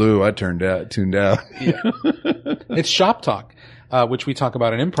True Blue, I tuned out. It's shop talk, which we talk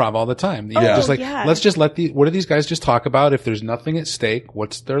about in improv all the time. Yeah. Just yeah. let's just what do these guys just talk about? If there's nothing at stake,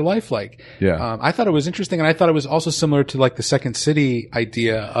 what's their life like? Yeah. I thought it was interesting, and I thought it was also similar to the Second City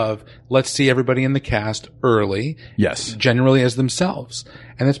idea of let's see everybody in the cast early. Yes. Generally as themselves.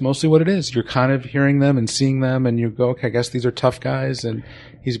 And that's mostly what it is. You're kind of hearing them and seeing them, and you go, okay, I guess these are tough guys. And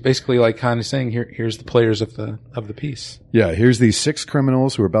he's basically kind of saying, here's the players of the piece. Yeah, here's these 6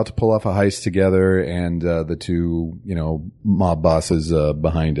 criminals who are about to pull off a heist together, and the 2, mob bosses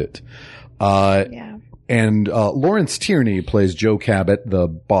behind it. Yeah. And Lawrence Tierney plays Joe Cabot, the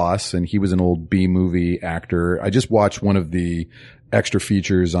boss, and he was an old B-movie actor. I just watched one of the extra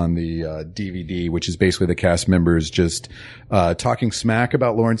features on the DVD, which is basically the cast members just talking smack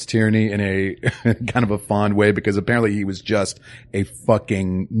about Lawrence Tierney in a kind of a fond way, because apparently he was just a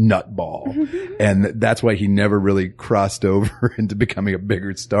fucking nutball. And that's why he never really crossed over into becoming a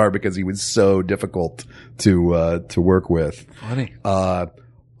bigger star, because he was so difficult to work with. Funny.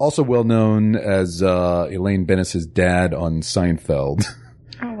 Also well known as Elaine Bennis's dad on Seinfeld.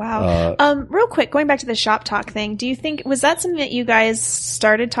 Oh, wow. Real quick, going back to the shop talk thing, do you think, was that something that you guys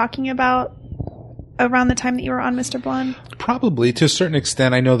started talking about around the time that you were on Mr. Blonde? Probably to a certain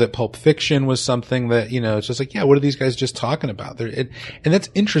extent. I know that Pulp Fiction was something that, it's just like, yeah, what are these guys just talking about? And that's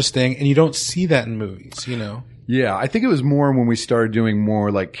interesting. And you don't see that in movies, Yeah, I think it was more when we started doing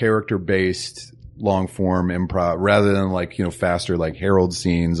more character based long form improv rather than faster Herald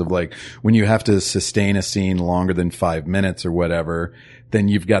scenes of when you have to sustain a scene longer than 5 minutes or whatever. then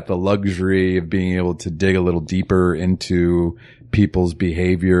you've got the luxury of being able to dig a little deeper into people's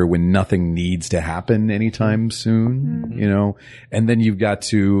behavior when nothing needs to happen anytime soon, you know, and then you've got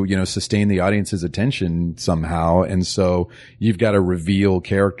to, you know, sustain the audience's attention somehow. And so you've got to reveal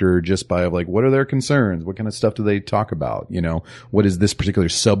character just by like, what are their concerns? What kind of stuff do they talk about? You know, what does this particular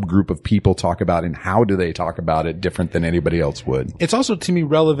subgroup of people talk about and how do they talk about it different than anybody else would? It's also to me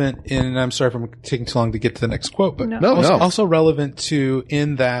relevant in, and I'm sorry if I'm taking too long to get to the next quote, but No. also relevant to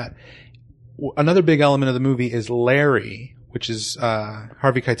in that another big element of the movie is Larry, which is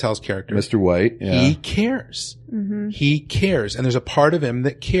Harvey Keitel's character. Mr. White. Yeah. He cares. He cares. And there's a part of him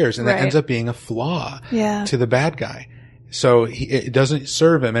that cares. And that Right. ends up being a flaw Yeah. to the bad guy. So it doesn't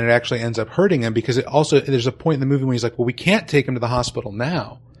serve him and it actually ends up hurting him because it also, there's a point in the movie when he's like, well, we can't take him to the hospital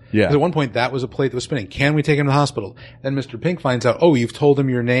now. Yeah. 'Cause at one point that was a plate that was spinning. Can we take him to the hospital? Then Mr. Pink finds out, oh, you've told him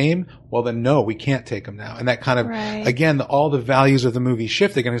your name? Well, then no, we can't take him now. And that kind of, Right. again, all the values of the movie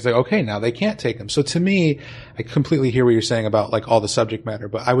shift again. It's like, okay, now they can't take him. So to me, I completely hear what you're saying about like all the subject matter,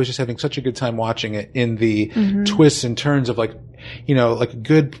 but I was just having such a good time watching it in the twists and turns of like, you know, like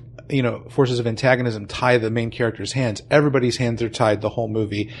good, you know, forces of antagonism tie the main character's hands. Everybody's hands are tied the whole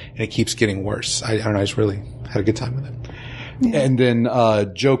movie and it keeps getting worse. I don't know. I just really had a good time with it. And then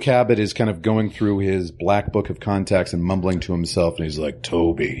Joe Cabot is kind of going through his black book of contacts and mumbling to himself, and he's like,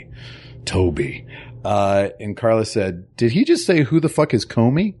 Toby. And Carla said, did he just say, who the fuck is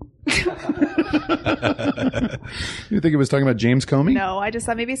Comey? You think he was talking about James Comey? No, I just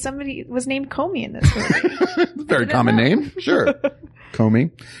thought maybe somebody was named Comey in this movie. Very common name. Sure.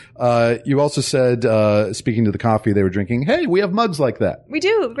 Comey. You also said, speaking to the coffee they were drinking, hey, we have mugs like that. We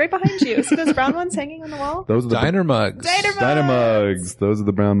do, right behind you. See those brown ones hanging on the wall? Those are the Diner mugs. Diner mugs. Those are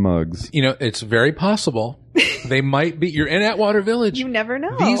the brown mugs. You know, it's very possible they might be, you're in Atwater Village. You never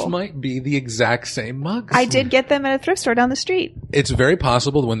know. These might be the exact same mugs. I did get them at a thrift store down the street. It's very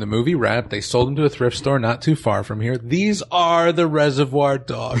possible when the movie wrapped, they sold them to a thrift store not too far from here. These are the Reservoir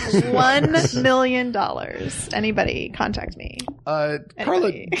Dogs. $1 million. Anybody contact me. Carla,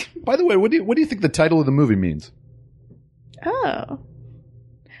 Anybody. by the way, what do you think the title of the movie means? Oh.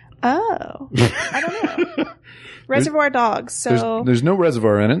 I don't know. Reservoir Dogs. So There's no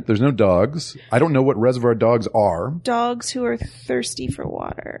reservoir in it. There's no dogs. I don't know what reservoir dogs are. dogs who are thirsty for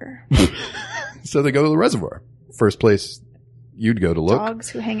water. So they go to the reservoir. First place you'd go to look. Dogs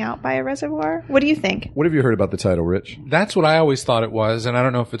who hang out by a reservoir. What do you think? What have you heard about the title, Rich? That's what I always thought it was, and I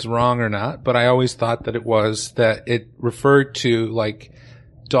don't know if it's wrong or not, but I always thought that it was that it referred to like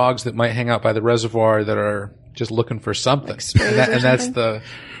dogs that might hang out by the reservoir that are just looking for something. strays or And that's something? the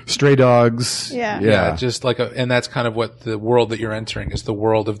Stray dogs. Yeah. Yeah. just like and that's kind of what the world that you're entering is, the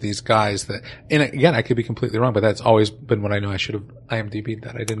world of these guys that, and again, I could be completely wrong, but that's always been what I know. I should have IMDb'd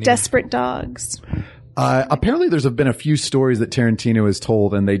that. I didn't even. Desperate dogs. Apparently there's been a few stories that Tarantino has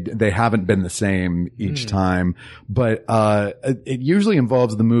told and they haven't been the same each time, but, it usually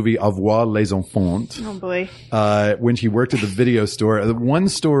involves the movie Au revoir les enfants. Oh boy. When he worked at the video store. One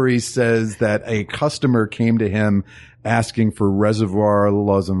story says that a customer came to him asking for Reservoir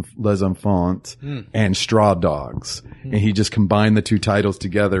les Enfants and Straw Dogs. And he just combined the two titles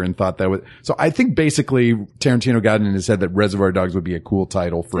together and thought that would, so I think basically Tarantino got it in his head that Reservoir Dogs would be a cool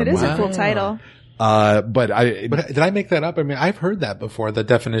title for It a is movie. a cool title. But But did I make that up? I mean, I've heard that before, the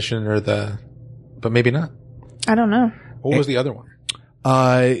definition or but maybe not. I don't know. What was the other one?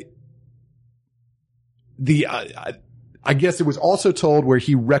 I guess it was also told where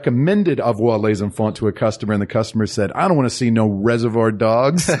he recommended Au revoir les Enfants to a customer and the customer said, I don't want to see no Reservoir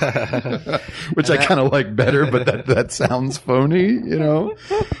Dogs, which I kind of like better, but that sounds phony, you know?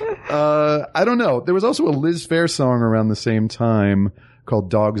 I don't know. There was also a Liz Phair song around the same time called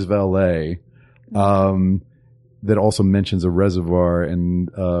Dogs Valet, that also mentions a reservoir. And,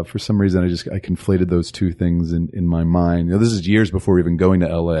 for some reason I conflated those two things in my mind. You know, this is years before even going to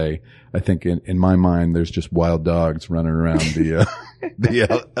LA. I think in my mind, there's just wild dogs running around the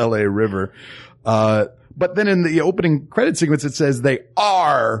LA River. But then in the opening credit sequence, it says they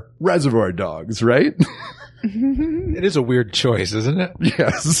are Reservoir Dogs, right? It is a weird choice, isn't it?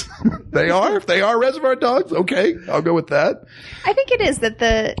 Yes, they are. If they are Reservoir Dogs, okay, I'll go with that. I think it is that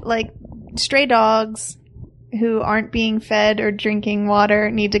the stray dogs who aren't being fed or drinking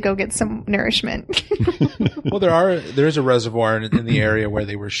water need to go get some nourishment. Well, there is a reservoir in the area where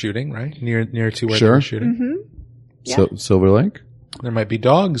they were shooting, right? Near to where they Sure. were shooting. Yeah. So, Silver Lake. There might be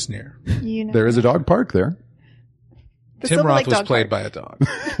dogs near. You know, There is a dog park there. the Tim Silver Roth Lake was Dog played Park. by a dog.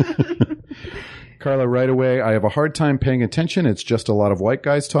 Carla, right away, I have a hard time paying attention. It's just a lot of white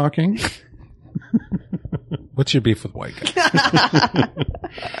guys talking. What's your beef with white guys?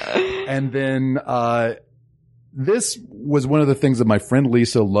 And then, this was one of the things that my friend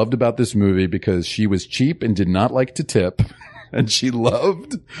Lisa loved about this movie because she was cheap and did not like to tip. And she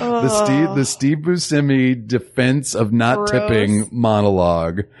loved the Steve Buscemi defense of not tipping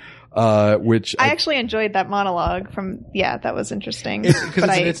monologue. Which I actually enjoyed that monologue that was interesting.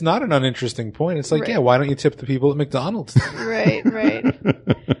 Because it's not an uninteresting point. It's like, why don't you tip the people at McDonald's? Right.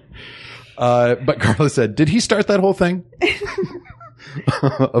 But Carla said, did he start that whole thing?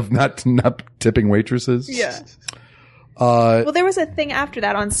 Of not tipping waitresses? Yeah. Well, there was a thing after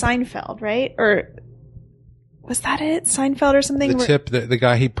that on Seinfeld, right? Or was that it? Seinfeld or something? The tip, the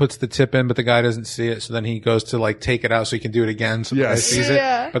guy, he puts the tip in, but the guy doesn't see it. So then he goes to like take it out so he can do it again. So the guy sees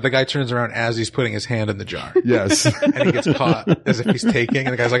it. But the guy turns around as he's putting his hand in the jar. Yes. And he gets caught as if he's taking.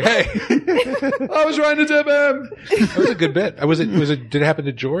 And the guy's like, hey, I was trying to tip him. That was a good bit. Did it happen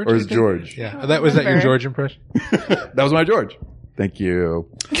to George? Or was George? Yeah. Was that your George impression? That was my George. Thank you.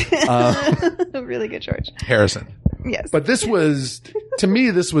 Really good, George. Harrison. Yes. But this was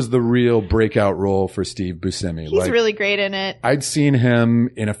the real breakout role for Steve Buscemi. He's really great in it. I'd seen him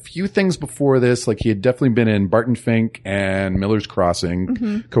in a few things before this. Like he had definitely been in Barton Fink and Miller's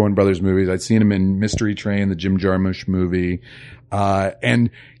Crossing, Coen Brothers movies. I'd seen him in Mystery Train, the Jim Jarmusch movie. And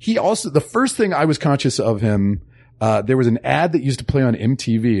he also, the first thing I was conscious of him, there was an ad that used to play on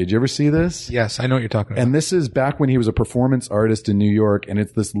MTV. Did you ever see this? Yes, I know what you're talking about. And this is back when he was a performance artist in New York. And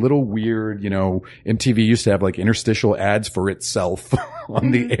it's this little weird, MTV used to have like interstitial ads for itself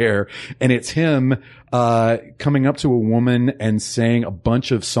on the air. And it's him, coming up to a woman and saying a bunch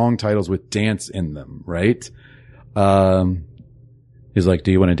of song titles with dance in them, right? He's like,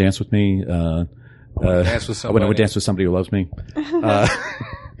 do you want to dance with me? Dance with somebody. I want to dance with somebody who loves me.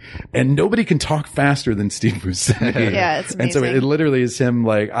 And nobody can talk faster than Steve Buscemi. Yeah, it's amazing. And so it literally is him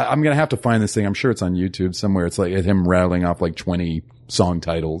like, I'm going to have to find this thing. I'm sure it's on YouTube somewhere. It's like him rattling off like 20 song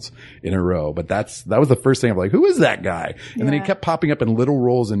titles in a row. But that was the first thing I'm like, who is that guy? And then he kept popping up in little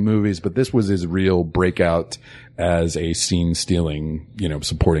roles in movies, but this was his real breakout as a scene stealing,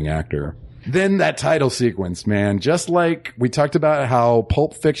 supporting actor. Then that title sequence, man, just like we talked about how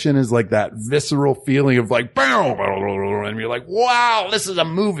Pulp Fiction is like that visceral feeling of like, and you're like, wow, this is a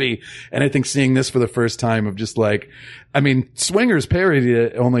movie. And I think seeing this for the first time of just like, Swingers parodied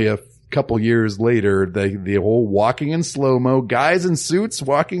it only a couple years later, the whole walking in slow-mo, guys in suits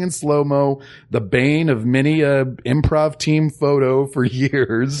walking in slow-mo, the bane of many improv team photo for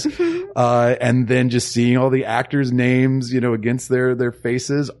years. And then just seeing all the actors' names, against their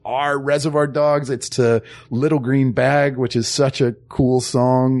faces are Reservoir Dogs. It's to Little Green Bag, which is such a cool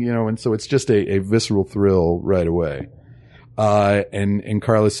song, and so it's just a visceral thrill right away. And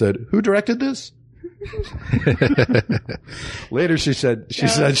Carla said, who directed this? Later she said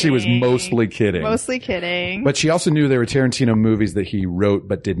she was mostly kidding. But she also knew there were Tarantino movies that he wrote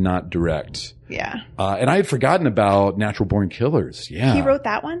but did not direct. Yeah. And I had forgotten about Natural Born Killers. Yeah. He wrote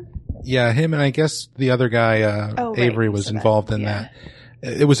that one? Yeah, him and I guess the other guy, Avery, was involved in that.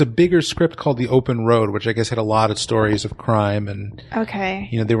 It was a bigger script called The Open Road, which I guess had a lot of stories of crime and,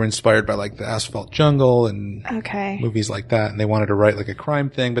 they were inspired by like the Asphalt Jungle and movies like that. And they wanted to write like a crime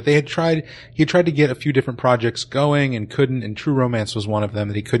thing, but he had tried to get a few different projects going and couldn't, and True Romance was one of them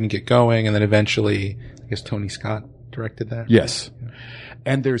that he couldn't get going. And then eventually, I guess Tony Scott directed that. Yes.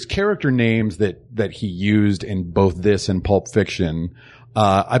 And there's character names that he used in both this and Pulp Fiction.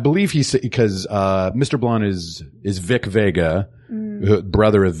 I believe because Mr. Blonde is Vic Vega,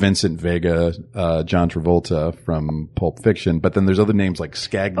 brother of Vincent Vega, John Travolta from Pulp Fiction. But then there's other names like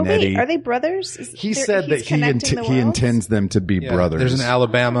Scagnetti. Oh, wait, are they brothers? He said that he intends them to be brothers. There's an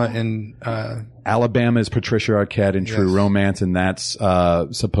Alabama in Alabama is Patricia Arquette in True Romance, and that's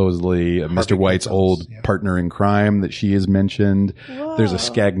supposedly Mr. White's old partner in crime that she has mentioned. Whoa. There's a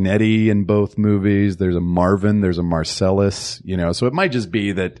Scagnetti in both movies. There's a Marvin. There's a Marcellus. So it might just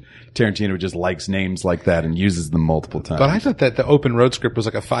be that Tarantino just likes names like that and uses them multiple times. But I thought that the Open Road script was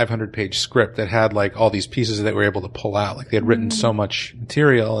like a 500-page script that had like all these pieces that they were able to pull out. Like they had written so much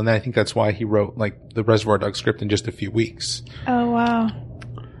material, and I think that's why he wrote like the Reservoir Dogs script in just a few weeks. Oh wow.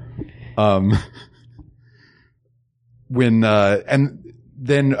 We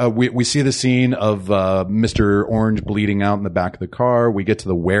see the scene of Mr. Orange bleeding out in the back of the car. We get to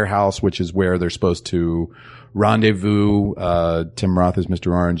the warehouse, which is where they're supposed to rendezvous. Tim Roth as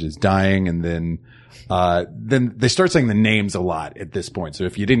Mr. Orange is dying, and then they start saying the names a lot at this point. So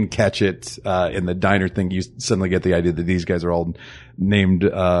if you didn't catch it in the diner thing, you suddenly get the idea that these guys are all named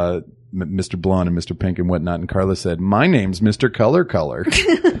Mr. Blonde and Mr. Pink and whatnot. And Carla said, "My name's Mr. Color."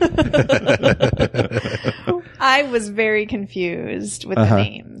 I was very confused with the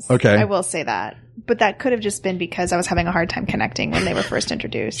names. Okay. I will say that. But that could have just been because I was having a hard time connecting when they were first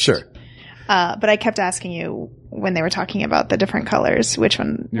introduced. Sure. But I kept asking you when they were talking about the different colors, which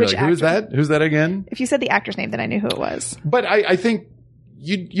one, You're which like, who's actor? that? Who's that again? If you said the actor's name, then I knew who it was. But I think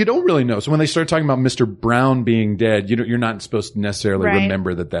you don't really know. So when they start talking about Mr. Brown being dead, you're not supposed to necessarily Right.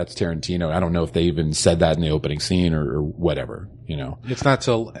 remember that that's Tarantino. I don't know if they even said that in the opening scene or whatever, you know. It's not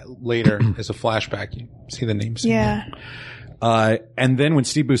till later as a flashback you see the names. Yeah. And then when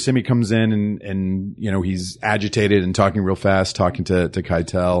Steve Buscemi comes in and, you know, he's agitated and talking real fast, talking to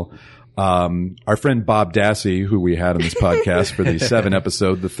Keitel, our friend Bob Dassey, who we had on this podcast for the 7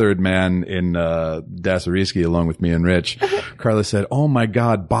 episode, the third man in, Dasserisky along with me and Rich, Carla said, "Oh my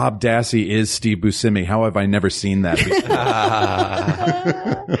God, Bob Dassey is Steve Buscemi. How have I never seen that before?"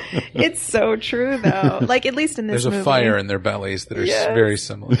 It's so true, though. Like, at least in this There's movie. a fire in their bellies that are Yes. very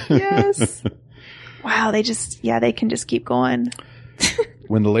similar. Yes. Wow, they can just keep going.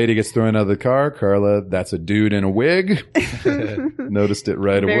 When the lady gets thrown out of the car, Carla, that's a dude in a wig. Noticed it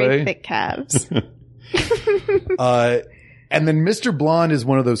right Very away. thick calves. And then Mr. Blonde is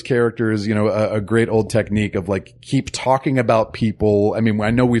one of those characters, you know, a great old technique of like keep talking about people. I mean,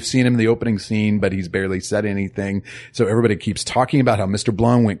 I know we've seen him in the opening scene, but he's barely said anything. So everybody keeps talking about how Mr.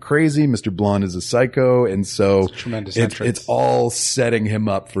 Blonde went crazy. Mr. Blonde is a psycho. And so Tremendous entrance. it's all setting him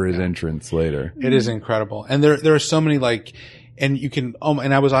up for his entrance later. It is incredible. And there are so many like, and you can,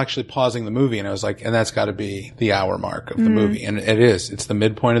 and I was actually pausing the movie and I was like, and that's got to be the hour mark of the movie. And it is. It's the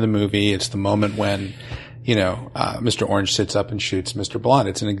midpoint of the movie. It's the moment when, you know, Mr. Orange sits up and shoots Mr. Blonde.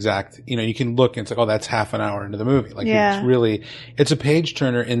 It's an exact, you know, you can look and it's like, oh, that's half an hour into the movie. Like, Yeah. it's really, it's a page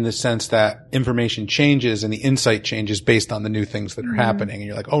turner in the sense that information changes and the insight changes based on the new things that are happening. And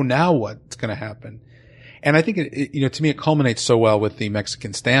you're like, oh, now what's going to happen? And I think it, you know, to me, it culminates so well with the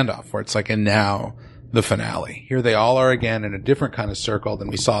Mexican standoff where it's like, and now the finale. Here they all are again in a different kind of circle than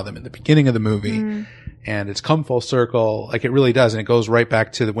we saw them in the beginning of the movie. And it's come full circle. Like it really does. And it goes right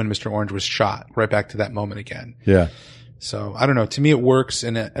back to when Mr. Orange was shot, right back to that moment again. Yeah. So I don't know. To me, it works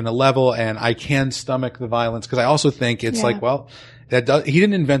in a level and I can stomach the violence because I also think it's like, well, he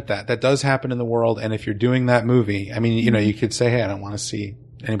didn't invent that. That does happen in the world. And if you're doing that movie, I mean, you know, you could say, hey, I don't want to see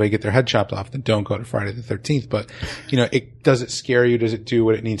anybody get their head chopped off, then don't go to Friday the 13th. But, you know, does it scare you? Does it do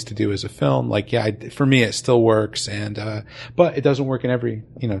what it needs to do as a film? Like, yeah, for me, it still works. And, but it doesn't work in every,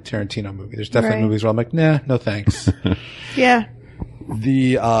 you know, Tarantino movie. There's definitely movies where I'm like, nah, no thanks. Yeah.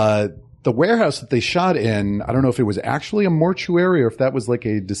 The warehouse that they shot in, I don't know if it was actually a mortuary or if that was like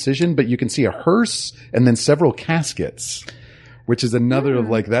a decision, but you can see a hearse and then several caskets, which is another of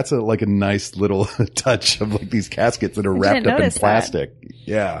like, that's like a nice little touch of like these caskets that are wrapped up in plastic.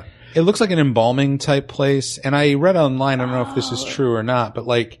 Yeah. It looks like an embalming type place. And I read online, I don't know if this is true or not, but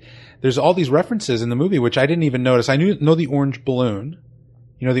like there's all these references in the movie, which I didn't even notice. I know the orange balloon.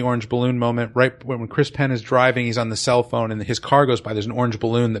 You know, the orange balloon moment, right when Chris Penn is driving, he's on the cell phone and his car goes by. There's an orange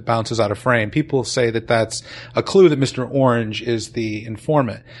balloon that bounces out of frame. People say that that's a clue that Mr. Orange is the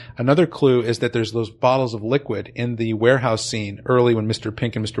informant. Another clue is that there's those bottles of liquid in the warehouse scene early when Mr.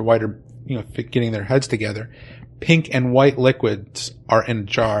 Pink and Mr. White are, you know, getting their heads together. Pink and white liquids are in a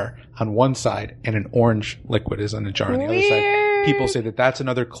jar on one side and an orange liquid is on a jar on the other side. People say that that's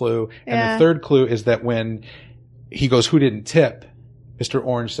another clue. And the third clue is that when he goes, who didn't tip? Mr.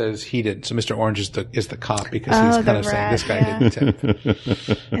 Orange says he didn't. So Mr. Orange is the cop because he's kind of saying this guy didn't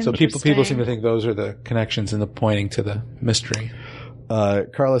tip. So people seem to think those are the connections and the pointing to the mystery.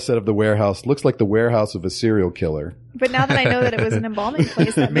 Carla said of the warehouse, looks like the warehouse of a serial killer. But now that I know that it was an embalming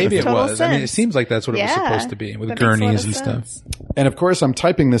place, that Maybe makes it total was. sense. I mean, it seems like that's what it was supposed to be with That makes a lot gurneys of and sense. stuff. And of course, I'm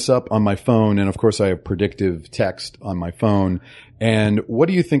typing this up on my phone. And of course, I have predictive text on my phone. And what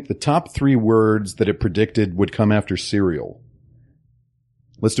do you think the top 3 words that it predicted would come after serial?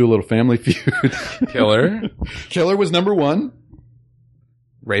 Let's do a little Family Feud. Killer. Killer was number 1.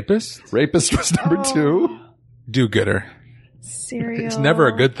 Rapist. Rapist was number 2. Do-gooder. Serial. It's never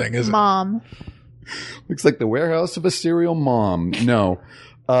a good thing, is it? Mom. Looks like the warehouse of a serial mom. No.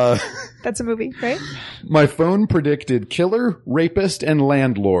 That's a movie, right? My phone predicted killer, rapist, and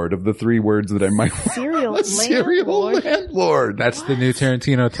landlord of the 3 words that I might Serial serial landlord. landlord. That's the new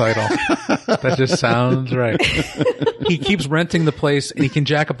Tarantino title. That just sounds right. He keeps renting the place and he can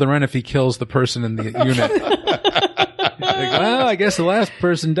jack up the rent if he kills the person in the unit. Like, well, I guess the last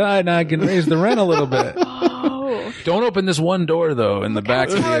person died. Now I can raise the rent a little bit. Oh. Don't open this one door though in the back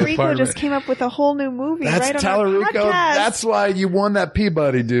of the Tallarico apartment. just came up with a whole new movie That's right on our Tallarico. podcast. That's why you won that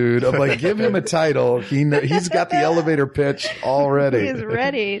Peabody, dude. I'm like, give him a title. He's got the elevator pitch already. He is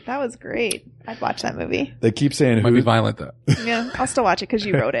ready. That was great. I'd watch that movie. They keep saying It might be violent though. Yeah, I'll still watch it because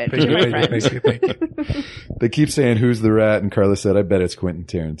you wrote it. 'Cause you're my friend. Thank you. They keep saying who's the rat, and Carla said, "I bet it's Quentin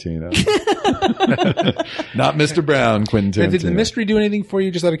Tarantino." Not Mr. Brown, Quentin Tarantino. Did the mystery do anything for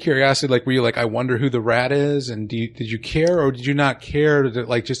you, just out of curiosity? Like, were you like, I wonder who the rat is, and did you care, or did you not care? Did it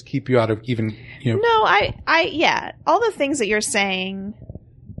like just keep you out of even, you know? No, yeah. All the things that you're saying,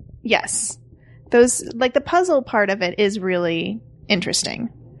 yes. Those, like the puzzle part of it is really interesting.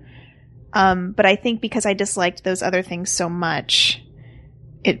 But I think because I disliked those other things so much,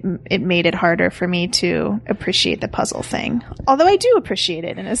 it made it harder for me to appreciate the puzzle thing. Although I do appreciate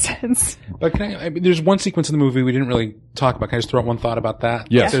it in a sense. But I mean, there's one sequence in the movie we didn't really talk about. Can I just throw out one thought about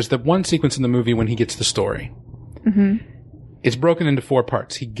that? Yes. There's the one sequence in the movie when he gets the story. Mm-hmm. It's broken into 4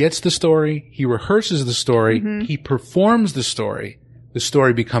 parts. He gets the story, he rehearses the story, he performs the story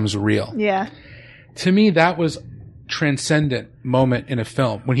becomes real. Yeah. To me, that was transcendent moment in a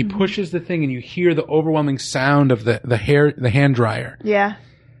film when he pushes the thing and you hear the overwhelming sound of the hand dryer. Yeah.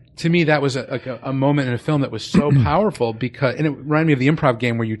 To me, that was a moment in a film that was so powerful because, and it reminded me of the improv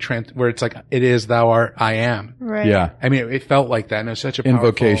game where it's like, it is, thou art, I am. Right. Yeah. I mean, it felt like that, and it was such a powerful,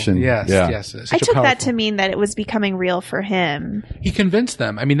 Invocation. Yes, Yeah. yes. I took that to mean that it was becoming real for him. He convinced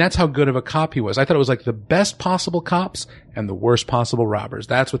them. I mean, that's how good of a cop he was. I thought it was like the best possible cops and the worst possible robbers.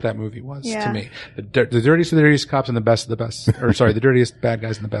 That's what that movie was to me. The dirtiest of the dirtiest cops and the best of the best. Or sorry, the dirtiest bad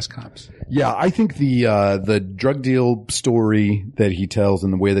guys and the best cops. Yeah, I think the drug deal story that he tells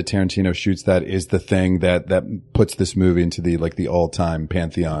and the way that Tarantino shoots that is the thing that puts this movie into the all-time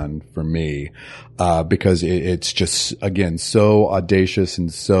pantheon for me. Because it's just, again, so audacious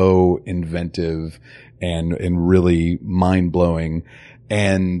and so inventive and really mind-blowing.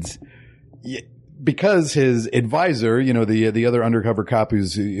 And because his advisor, the other undercover cop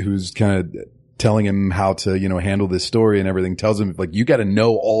who's kind of telling him how to, handle this story and everything, tells him, like, you got to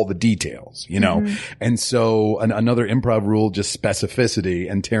know all the details, And so another improv rule, just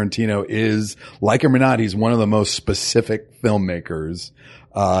specificity. And Tarantino is, like him or not, he's one of the most specific filmmakers,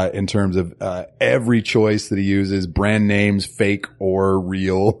 in terms of, every choice that he uses, brand names, fake or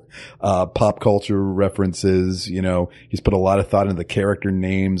real, pop culture references, he's put a lot of thought into the character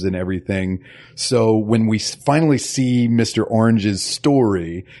names and everything. So when we finally see Mr. Orange's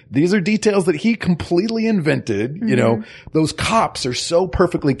story, these are details that he completely invented. Those cops are so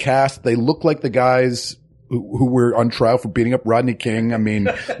perfectly cast. They look like the guys who were on trial for beating up Rodney King. I mean,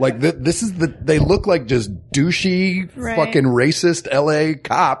 like they look like just douchey, fucking racist LA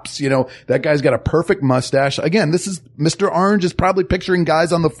cops. That guy's got a perfect mustache. Again, this is Mr. Orange is probably picturing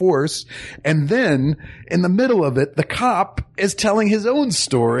guys on the force. And then in the middle of it, the cop is telling his own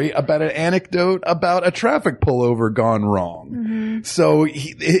story about an anecdote about a traffic pullover gone wrong. So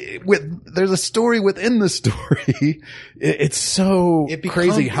there's a story within the story. It's so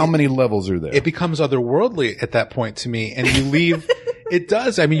crazy how many levels are there. It becomes otherworldly at that point to me, and you leave. It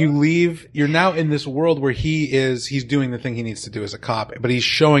does. I mean, you're now in this world where he's doing the thing he needs to do as a cop, but he's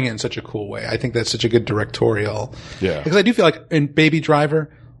showing it in such a cool way. I think that's such a good directorial. Yeah. Because I do feel like in Baby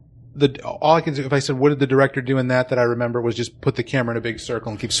Driver, all I can do, if I said, what did the director do in that I remember was just put the camera in a big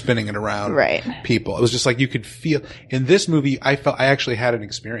circle and keep spinning it around people. It was just like you could feel in this movie. I felt I actually had an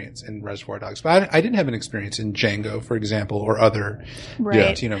experience in Reservoir Dogs, but I didn't have an experience in Django, for example, or other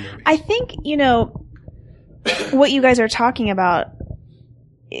Tarantino movies. I think, what you guys are talking about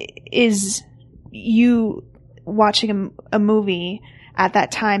is you watching a movie at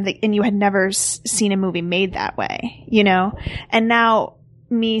that time and you had never seen a movie made that way, and now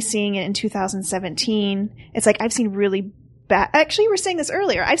me seeing it in 2017, it's like I've seen really bad. Actually, we were saying this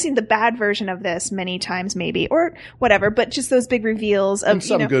earlier. I've seen the bad version of this many times, maybe, or whatever. But just those big reveals of and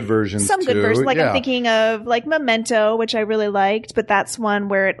some good versions, some good versions. Like I'm thinking of like Memento, which I really liked, but that's one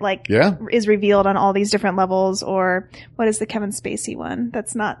where it is revealed on all these different levels. Or what is the Kevin Spacey one?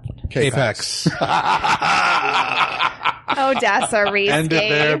 That's not Apex. Oh, Dassy. End it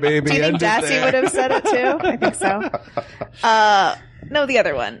there, baby. Do you think Dassy would have said it too? I think so. No, the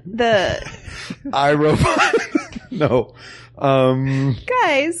other one. The iRobot. No.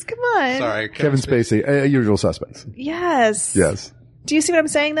 Guys, come on. Sorry, Kevin Spacey. Usual Suspects. Yes. Do you see what I'm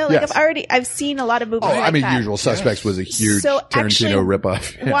saying though? Like yes. I've seen a lot of movies. that. Usual Suspects was a huge Tarantino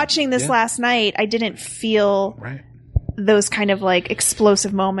ripoff. Yeah. Watching this last night, I didn't feel those kind of like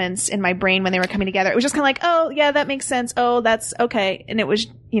explosive moments in my brain when they were coming together. It was just kind of like, oh yeah, that makes sense. Oh, that's okay. And it was,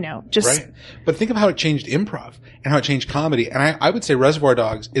 just right. But think of how it changed improv and how it changed comedy. And I would say Reservoir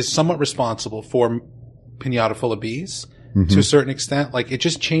Dogs is somewhat responsible for Pinata Full of Bees. Mm-hmm. To a certain extent, like it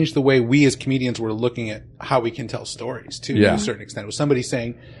just changed the way we as comedians were looking at how we can tell stories too, to a certain extent. It was somebody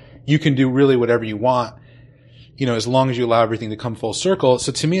saying, you can do really whatever you want. as long as you allow everything to come full circle.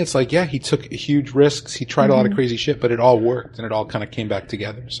 So to me, it's like, yeah, he took huge risks. He tried a lot of crazy shit, but it all worked and it all kind of came back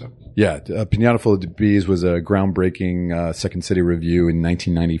together. So yeah, Pinata Full of Bees was a groundbreaking Second City review in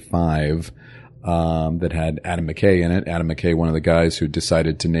 1995 that had Adam McKay in it. Adam McKay, one of the guys who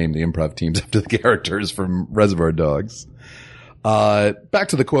decided to name the improv teams after the characters from Reservoir Dogs. Back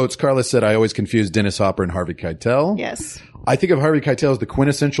to the quotes. Carla said, I always confuse Dennis Hopper and Harvey Keitel. Yes. I think of Harvey Keitel as the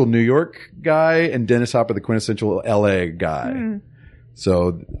quintessential New York guy and Dennis Hopper the quintessential LA guy.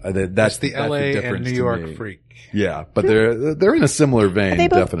 So that's the LA and New York freak. Yeah, but they're in a similar vein, Are they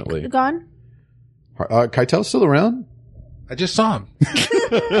both definitely. gone? Keitel's still around? I just saw him.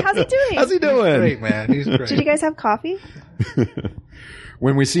 How's he doing? How's he doing? Great, man. He's great. Did you guys have coffee?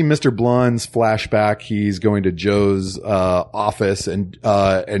 When we see Mr. Blonde's flashback, he's going to Joe's office, and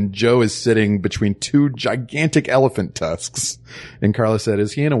Joe is sitting between two gigantic elephant tusks. And Carla said,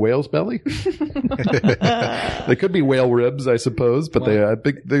 "Is he in a whale's belly?" They could be whale ribs, I suppose, but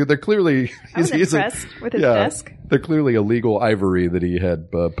they're clearly. I was impressed with his desk. They're clearly illegal ivory that he had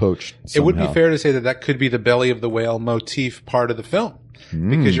poached. Somehow. It would be fair to say that could be the belly of the whale motif part of the film.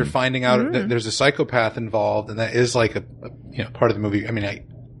 Because you're finding out that there's a psychopath involved, and that is like a part of the movie. I mean,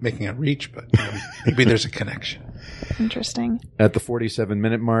 making a reach, but maybe there's a connection. Interesting. At the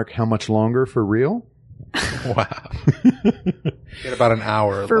 47-minute mark, how much longer for real? Wow. Get about an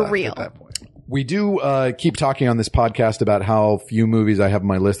hour for left real at that point. We do keep talking on this podcast about how few movies I have on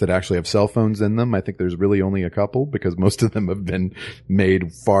my list that actually have cell phones in them. I think there's really only a couple because most of them have been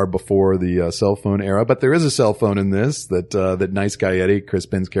made far before the cell phone era. But there is a cell phone in this that Nice Guy Eddie, Chris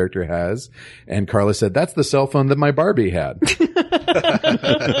Penn's character, has. And Carla said, that's the cell phone that my Barbie had.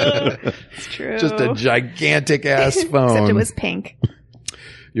 It's true. Just a gigantic ass phone. Except it was pink.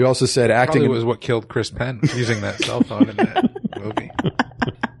 You also said acting Probably was what killed Chris Penn, using that cell phone in that movie.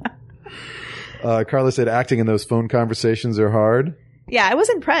 Carla said acting in those phone conversations are hard. Yeah, I was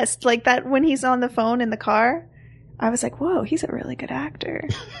impressed. Like that when he's on the phone in the car, I was like, whoa, he's a really good actor.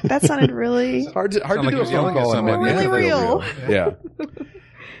 That sounded really hard to like do he a was phone yelling at call and someone. make it Really feel real. Yeah.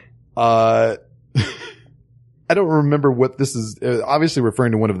 I don't remember what this is. Obviously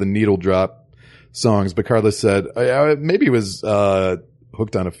referring to one of the Needle Drop songs, but Carla said maybe it was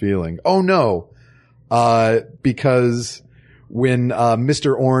Hooked on a Feeling. Oh no, because when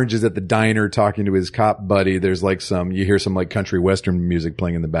Mr. Orange is at the diner talking to his cop buddy, there's like you hear some like country western music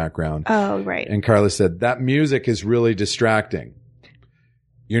playing in the background. Oh, right. And Carla said, that music is really distracting.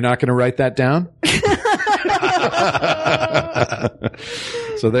 You're not going to write that down?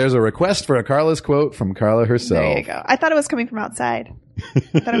 So there's a request for a Carla's quote from Carla herself. There you go. I thought it was coming from outside. I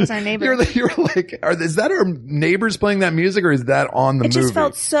thought it was our neighbor. You're like, is that our neighbors playing that music or is that on the movie? It just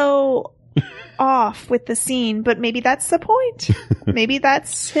felt so off with the scene, but maybe that's the point. Maybe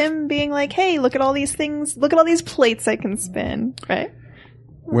that's him being like, hey, look at all these things. Look at all these plates I can spin. Right?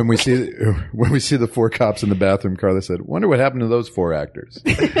 When we see the four cops in the bathroom, Carla said, wonder what happened to those four actors.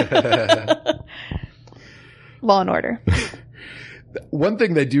 Law and Order. One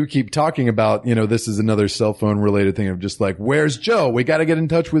thing they do keep talking about, this is another cell phone related thing of just like, where's Joe? We got to get in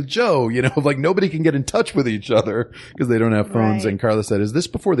touch with Joe. Like nobody can get in touch with each other because they don't have phones. Right. And Carla said, is this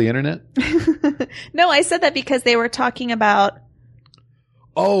before the internet? No, I said that because they were talking about.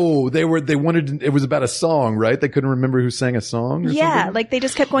 Oh, they wanted, it was about a song, right? They couldn't remember who sang a song or something? Like they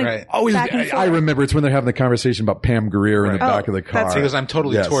just kept going Right. back and forth. I remember it's when they're having the conversation about Pam Grier in the back of the car. that's- He goes, I'm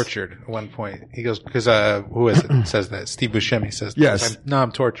totally Yes. tortured at one point. He goes, because, who is it? Says that. Steve Buscemi says that. Yes.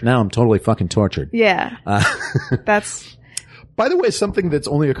 I'm tortured. Now I'm totally fucking tortured. Yeah. That's. By the way, something that's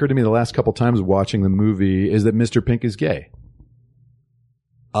only occurred to me the last couple times watching the movie is that Mr. Pink is gay.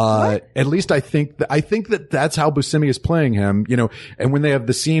 At least I think that that's how Buscemi is playing him, and when they have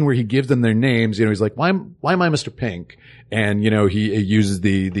the scene where he gives them their names, he's like, why am I Mr. Pink? And, he uses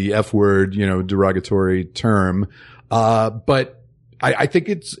the F word, derogatory term. But I think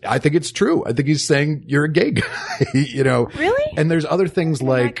it's true. I think he's saying you're a gay guy, Really? And there's other things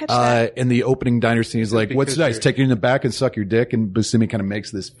like, catch that. in the opening diner scene, he's like, what's Because nice? you're- Take you in the back and suck your dick. And Buscemi kind of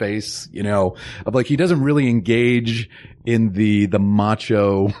makes this face, of like, he doesn't really engage in the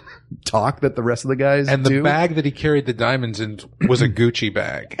macho talk that the rest of the guys And the do. bag that he carried the diamonds in was a Gucci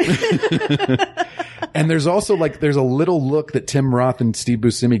bag. And there's also there's a little look that Tim Roth and Steve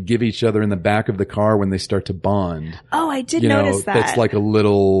Buscemi give each other in the back of the car when they start to bond. Oh, I did notice that. That's like a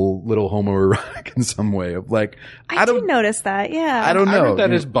little homoerotic in some way of like, I did notice that. Yeah. I don't know. I read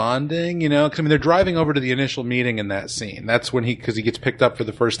that as bonding, because they're driving over to the initial meeting in that scene. That's when because he gets picked up for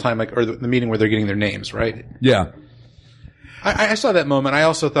the first time, or the meeting where they're getting their names, right? Yeah. I saw that moment. I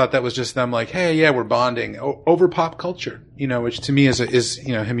also thought that was just them like, hey, yeah, we're bonding over pop culture, which to me is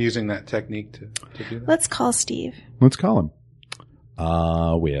him using that technique to do that. Let's call Steve. Let's call him.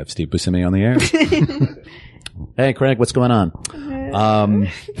 We have Steve Buscemi on the air. Hey, Craig, what's going on?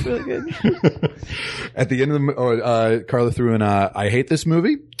 It's really good. At the end of the, Carla threw in, I hate this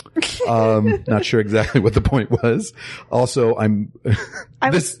movie. Not sure exactly what the point was. Also,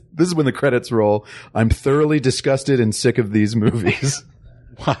 this is when the credits roll. I'm thoroughly disgusted and sick of these movies.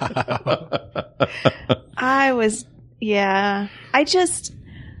 Yeah,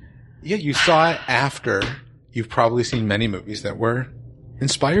 you saw it after you've probably seen many movies that were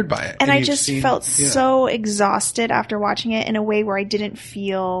inspired by it. And I just felt so exhausted after watching it in a way where I didn't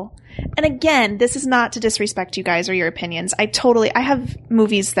feel. And again, this is not to disrespect you guys or your opinions. I have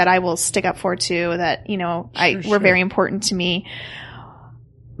movies that I will stick up for too that, were very important to me.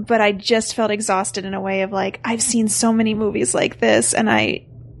 But I just felt exhausted in a way of like, I've seen so many movies like this and I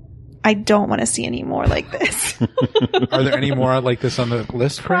don't want to see any more like this. Are there any more like this on the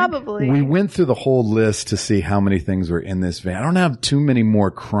list, Craig? Probably. We went through the whole list to see how many things were in this van. I don't have too many more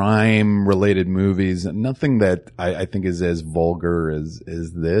crime-related movies. Nothing that I think is as vulgar as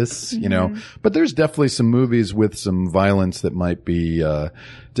this, But there's definitely some movies with some violence that might be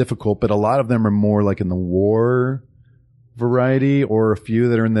difficult. But a lot of them are more like in the war variety, or a few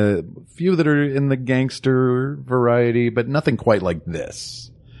that are in the gangster variety, but nothing quite like this.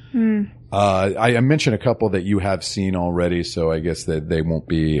 I mentioned a couple that you have seen already, so I guess that they won't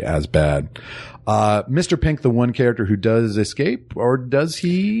be as bad. Mr. Pink, the one character who does escape, or does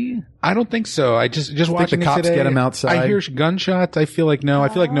he? I don't think so. I just watching the cops it today, get him outside? I hear gunshots. I feel like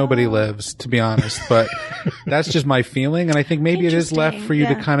nobody lives, to be honest, but that's just my feeling. And I think maybe it is left for you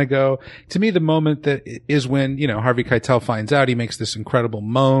to kind of go, to me, the moment that is when, Harvey Keitel finds out, he makes this incredible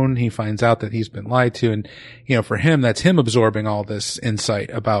moan. He finds out that he's been lied to. And, for him, that's him absorbing all this insight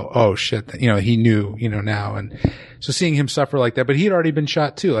about, oh shit, he knew, now. And so seeing him suffer like that, but he'd already been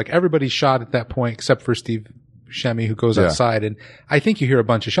shot too. Like everybody's shot at that point except for Steve Buscemi, who goes outside, and I think you hear a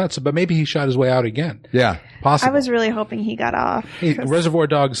bunch of shots, but maybe he shot his way out again. Yeah, I possible. was really hoping he got off. Reservoir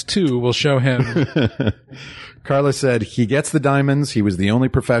Dogs 2 will show him. Carla said he gets the diamonds. He was the only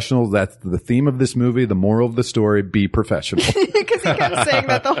professional. That's the theme of this movie. The moral of the story: be professional. Because he kept saying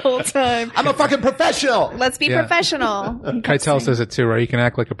that the whole time. I'm a fucking professional. Let's be professional. Keitel says it too, right? You can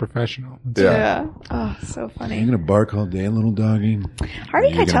act like a professional. Yeah. Oh, so funny. You're gonna bark all day, little doggy.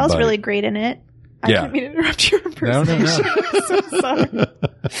 Harvey Keitel's really great in it. I didn't mean to interrupt your impersonation. No. I'm so sorry.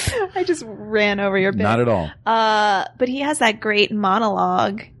 I just ran over your bit. Not at all. But he has that great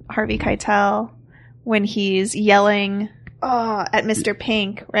monologue, Harvey Keitel, when he's yelling at Mr.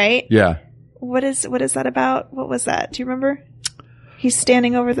 Pink, right? Yeah. What is that about? What was that? Do you remember? He's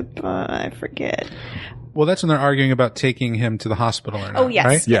standing over the I forget. Well, that's when they're arguing about taking him to the hospital or not. Oh, yes.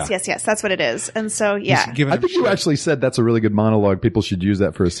 Right? Yes. That's what it is. And so, yeah. I think you actually said that's a really good monologue. People should use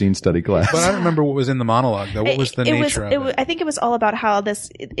that for a scene study class. But I don't remember what was in the monologue, though. What was the nature of it? I think it was all about how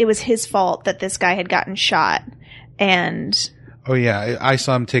it was his fault that this guy had gotten shot. And... Oh, yeah. I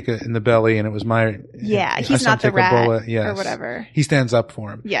saw him take it in the belly, and it was my... Yeah, he's not the rat or whatever. He stands up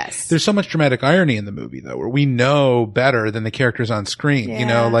for him. Yes. There's so much dramatic irony in the movie, though, where we know better than the characters on screen.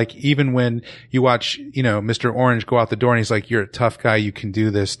 Yeah. Like even when you watch, Mr. Orange go out the door and he's like, you're a tough guy. You can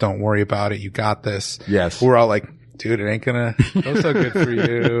do this. Don't worry about it. You got this. Yes. We're all like, dude, it ain't gonna go so good for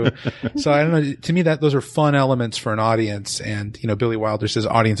you. So I don't know. To me, those are fun elements for an audience. And, Billy Wilder says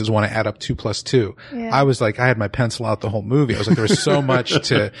audiences want to add up 2 + 2. Yeah. I was like, I had my pencil out the whole movie. I was like, there was so much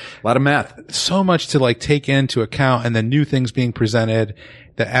to, a lot of math, so much to like take into account, and then new things being presented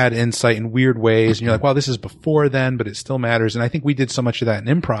that add insight in weird ways. And you're like, wow, this is before then, but it still matters. And I think we did so much of that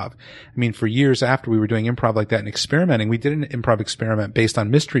in improv. I mean, for years after we were doing improv like that and experimenting, we did an improv experiment based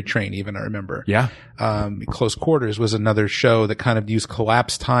on Mystery Train even, I remember. Yeah. Close Quarters was another show that kind of used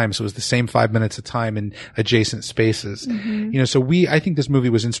collapsed time. So it was the same 5 minutes of time in adjacent spaces. Mm-hmm. So I think this movie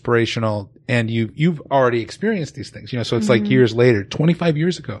was inspirational, and you've already experienced these things, so it's like years later, 25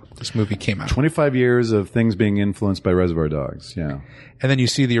 years ago, this movie came out. 25 years of things being influenced by Reservoir Dogs. Yeah. And then you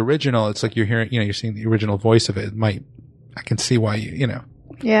see the original. It's like you're hearing, you're seeing the original voice of it. I can see why Yeah.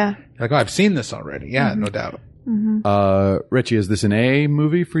 You're like, oh, I've seen this already. Yeah, no doubt. Mm-hmm. Richie, is this an A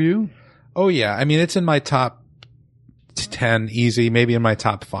movie for you? Oh yeah. I mean, it's in my top 10 easy, maybe in my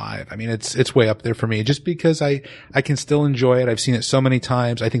top 5. I mean, it's way up there for me just because I can still enjoy it. I've seen it so many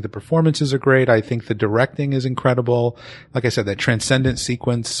times. I think the performances are great. I think the directing is incredible. Like I said, that transcendent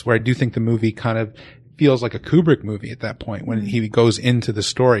sequence where I do think the movie kind of feels like a Kubrick movie at that point when he goes into the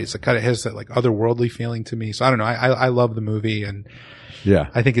story. It's like kind of has that like otherworldly feeling to me. So I don't know. I love the movie, and Yeah.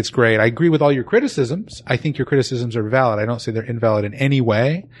 I think it's great. I agree with all your criticisms. I think your criticisms are valid. I don't say they're invalid in any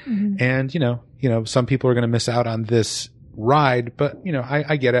way. And, you know, some people are going to miss out on this ride, but, you know,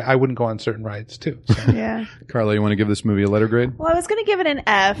 I get it. I wouldn't go on certain rides too. So. Yeah. Carla, you want to give this movie a letter grade? Well, I was going to give it an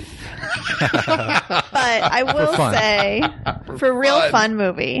F, but I will say for real fun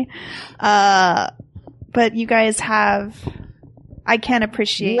movie. But you guys I can't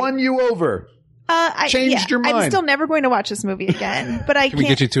appreciate. Won you over. Changed your mind. I'm still never going to watch this movie again, but I Can we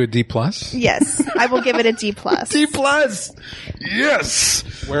get you to a D+? Yes, I will give it a D+. D+. Yes.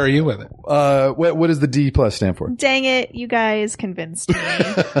 Where are you with it? What does the D+ stand for? Dang it, you guys convinced me.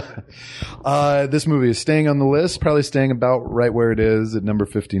 This movie is staying on the list, probably staying about right where it is at number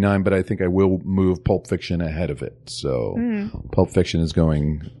 59, but I think I will move Pulp Fiction ahead of it. So Pulp Fiction is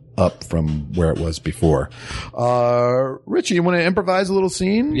going up from where it was before. Richie, you want to improvise a little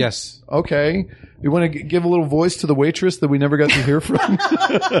scene? Yes. Okay. You want to give a little voice to the waitress that we never got to hear from?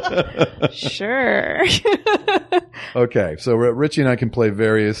 Sure. Okay. So Richie and I can play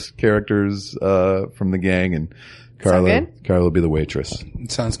various characters from the gang, and Carla will be the waitress.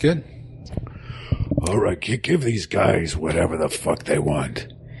 It sounds good. All right, give these guys whatever the fuck they want.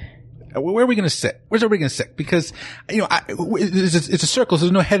 Where are we going to sit? Where's everybody going to sit? Because, you know, it's a circle, so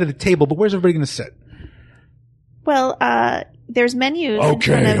there's no head of the table, but where's everybody going to sit? Well, there's menus. in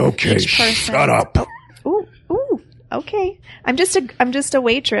front of Okay, each person. shut up. Ooh, okay. I'm just a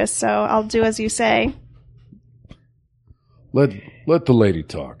waitress, so I'll do as you say. Let the lady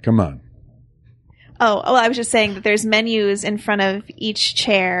talk. Come on. Oh, I was just saying that there's menus in front of each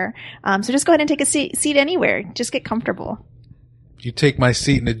chair. So just go ahead and take a seat anywhere. Just get comfortable. If you take my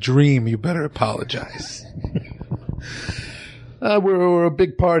seat in a dream, you better apologize. We're a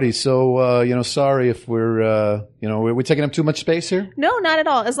big party, so, sorry if we're taking up too much space here? No, not at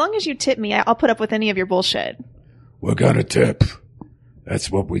all. As long as you tip me, I'll put up with any of your bullshit. We're gonna tip. That's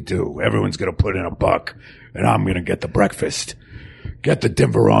what we do. Everyone's gonna put in $1, and I'm gonna get the breakfast. Get the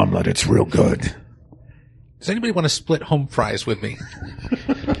Denver omelet. It's real good. Does anybody want to split home fries with me?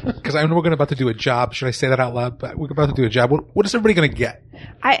 Because I know we're about to do a job. Should I say that out loud? But we're about to do a job. What is everybody going to get?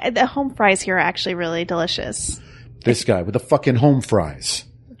 The home fries here are actually really delicious. This guy with the fucking home fries.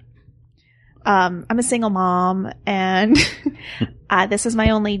 I'm a single mom, and this is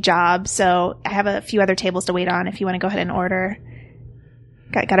my only job, so I have a few other tables to wait on if you want to go ahead and order.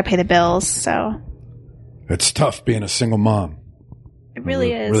 Got to pay the bills, so. It's tough being a single mom. It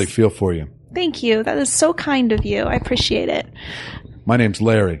really is. Really feel for you. Thank you. That is so kind of you. I appreciate it. My name's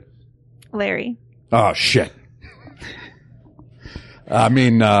Larry. Larry. Oh, shit. I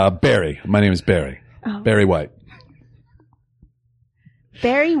mean, Barry. My name is Barry. Oh. Barry White.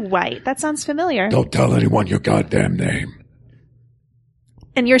 Barry White. That sounds familiar. Don't tell anyone your goddamn name.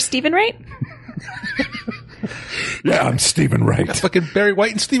 And you're Stephen Wright? Yeah, I'm Stephen Wright. That's fucking Barry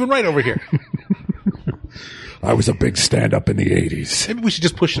White and Stephen Wright over here. I was a big stand-up in the 80s. Maybe we should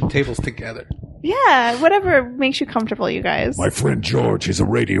just push some tables together. Yeah, whatever makes you comfortable, you guys. My friend George, he's a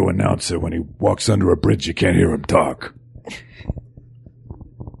radio announcer. When he walks under a bridge, you can't hear him talk.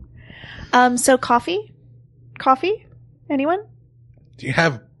 So coffee? Coffee? Anyone? Do you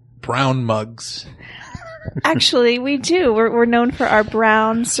have brown mugs? Actually, we do. We're known for our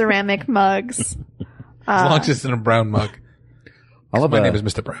brown ceramic mugs. As long as it's in a brown mug. My name is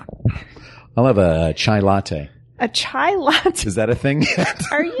Mr. Brown. I'll have a chai latte. A chai latte? Is that a thing yet?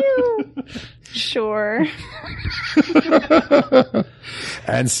 Are you? Sure.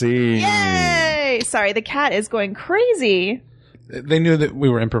 And see. Yay! Sorry, the cat is going crazy. They knew that we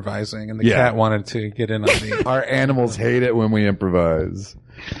were improvising, and the cat wanted to get in on the... Our animals hate it when we improvise.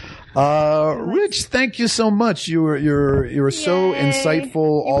 Rich, thank you so much. You were so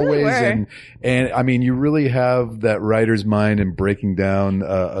insightful You really always, were. and I mean, you really have that writer's mind in breaking down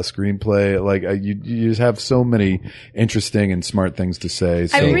a screenplay. Like you just have so many interesting and smart things to say.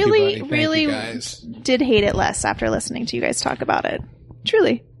 So. I Thank really, you, buddy. Thank really you, guys. did hate it less after listening to you guys talk about it.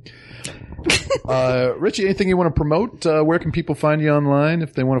 Truly. Richie, anything you want to promote? Where can people find you online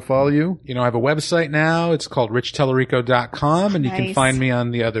if they want to follow you? You know, I have a website now. It's called RichTellerico.com, and you can Nice. find me on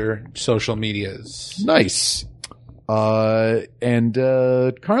the other social medias. Nice. And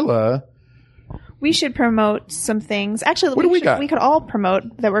Carla, We should promote some things. Actually, What do we got? We could all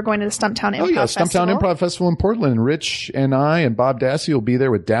promote that we're going to the Stumptown Improv Festival. Stumptown Improv Festival in Portland. Rich and I and Bob Dassey will be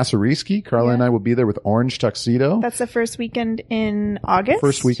there with Dassarisky. Carla and I will be there with Orange Tuxedo. That's the first weekend in August.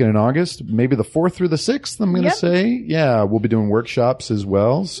 First weekend in August, maybe the 4th through the 6th, I'm going to Yep. say. Yeah, we'll be doing workshops as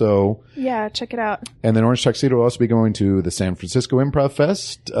well. So, Yeah, check it out. and then Orange Tuxedo will also be going to the San Francisco Improv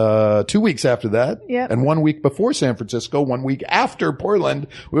Fest, 2 weeks after that. Yep. And 1 week before San Francisco, 1 week after Portland,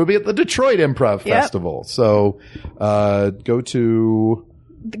 we'll be at the Detroit Improv Fest. Festival. So, go to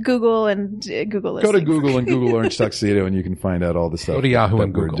Google and Google Go to listings. Google and Google Orange Tuxedo, and you can find out all the stuff Go to Yahoo that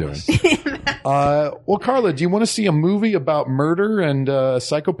and we're Google doing. us. Well, Carla, do you want to see a movie about murder and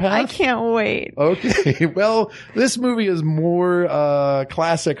psychopath? I can't wait. Okay. Well, this movie is more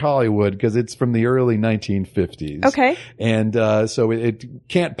classic Hollywood because it's from the early 1950s. Okay. And so it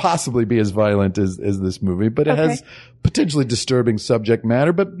can't possibly be as violent as this movie, but it has potentially disturbing subject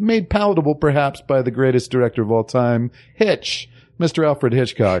matter, but made palatable perhaps by the greatest director of all time, Hitch. Mr. Alfred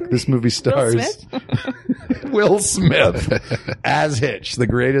Hitchcock. This movie stars Will Smith as Hitch, the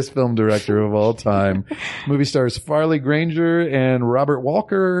greatest film director of all time. Movie stars Farley Granger and Robert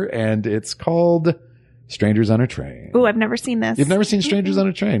Walker, and it's called Strangers on a Train. Ooh, I've never seen this. You've never seen Strangers on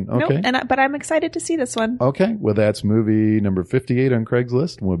a Train? Okay. Nope, but I'm excited to see this one. Okay. Well, that's movie number 58 on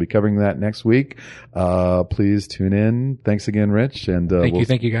Craigslist, and we'll be covering that next week. Please tune in. Thanks again, Rich. And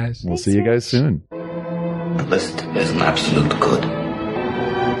Thank you guys. We'll see you guys soon. The list is an absolute good.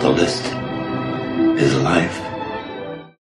 The list is life.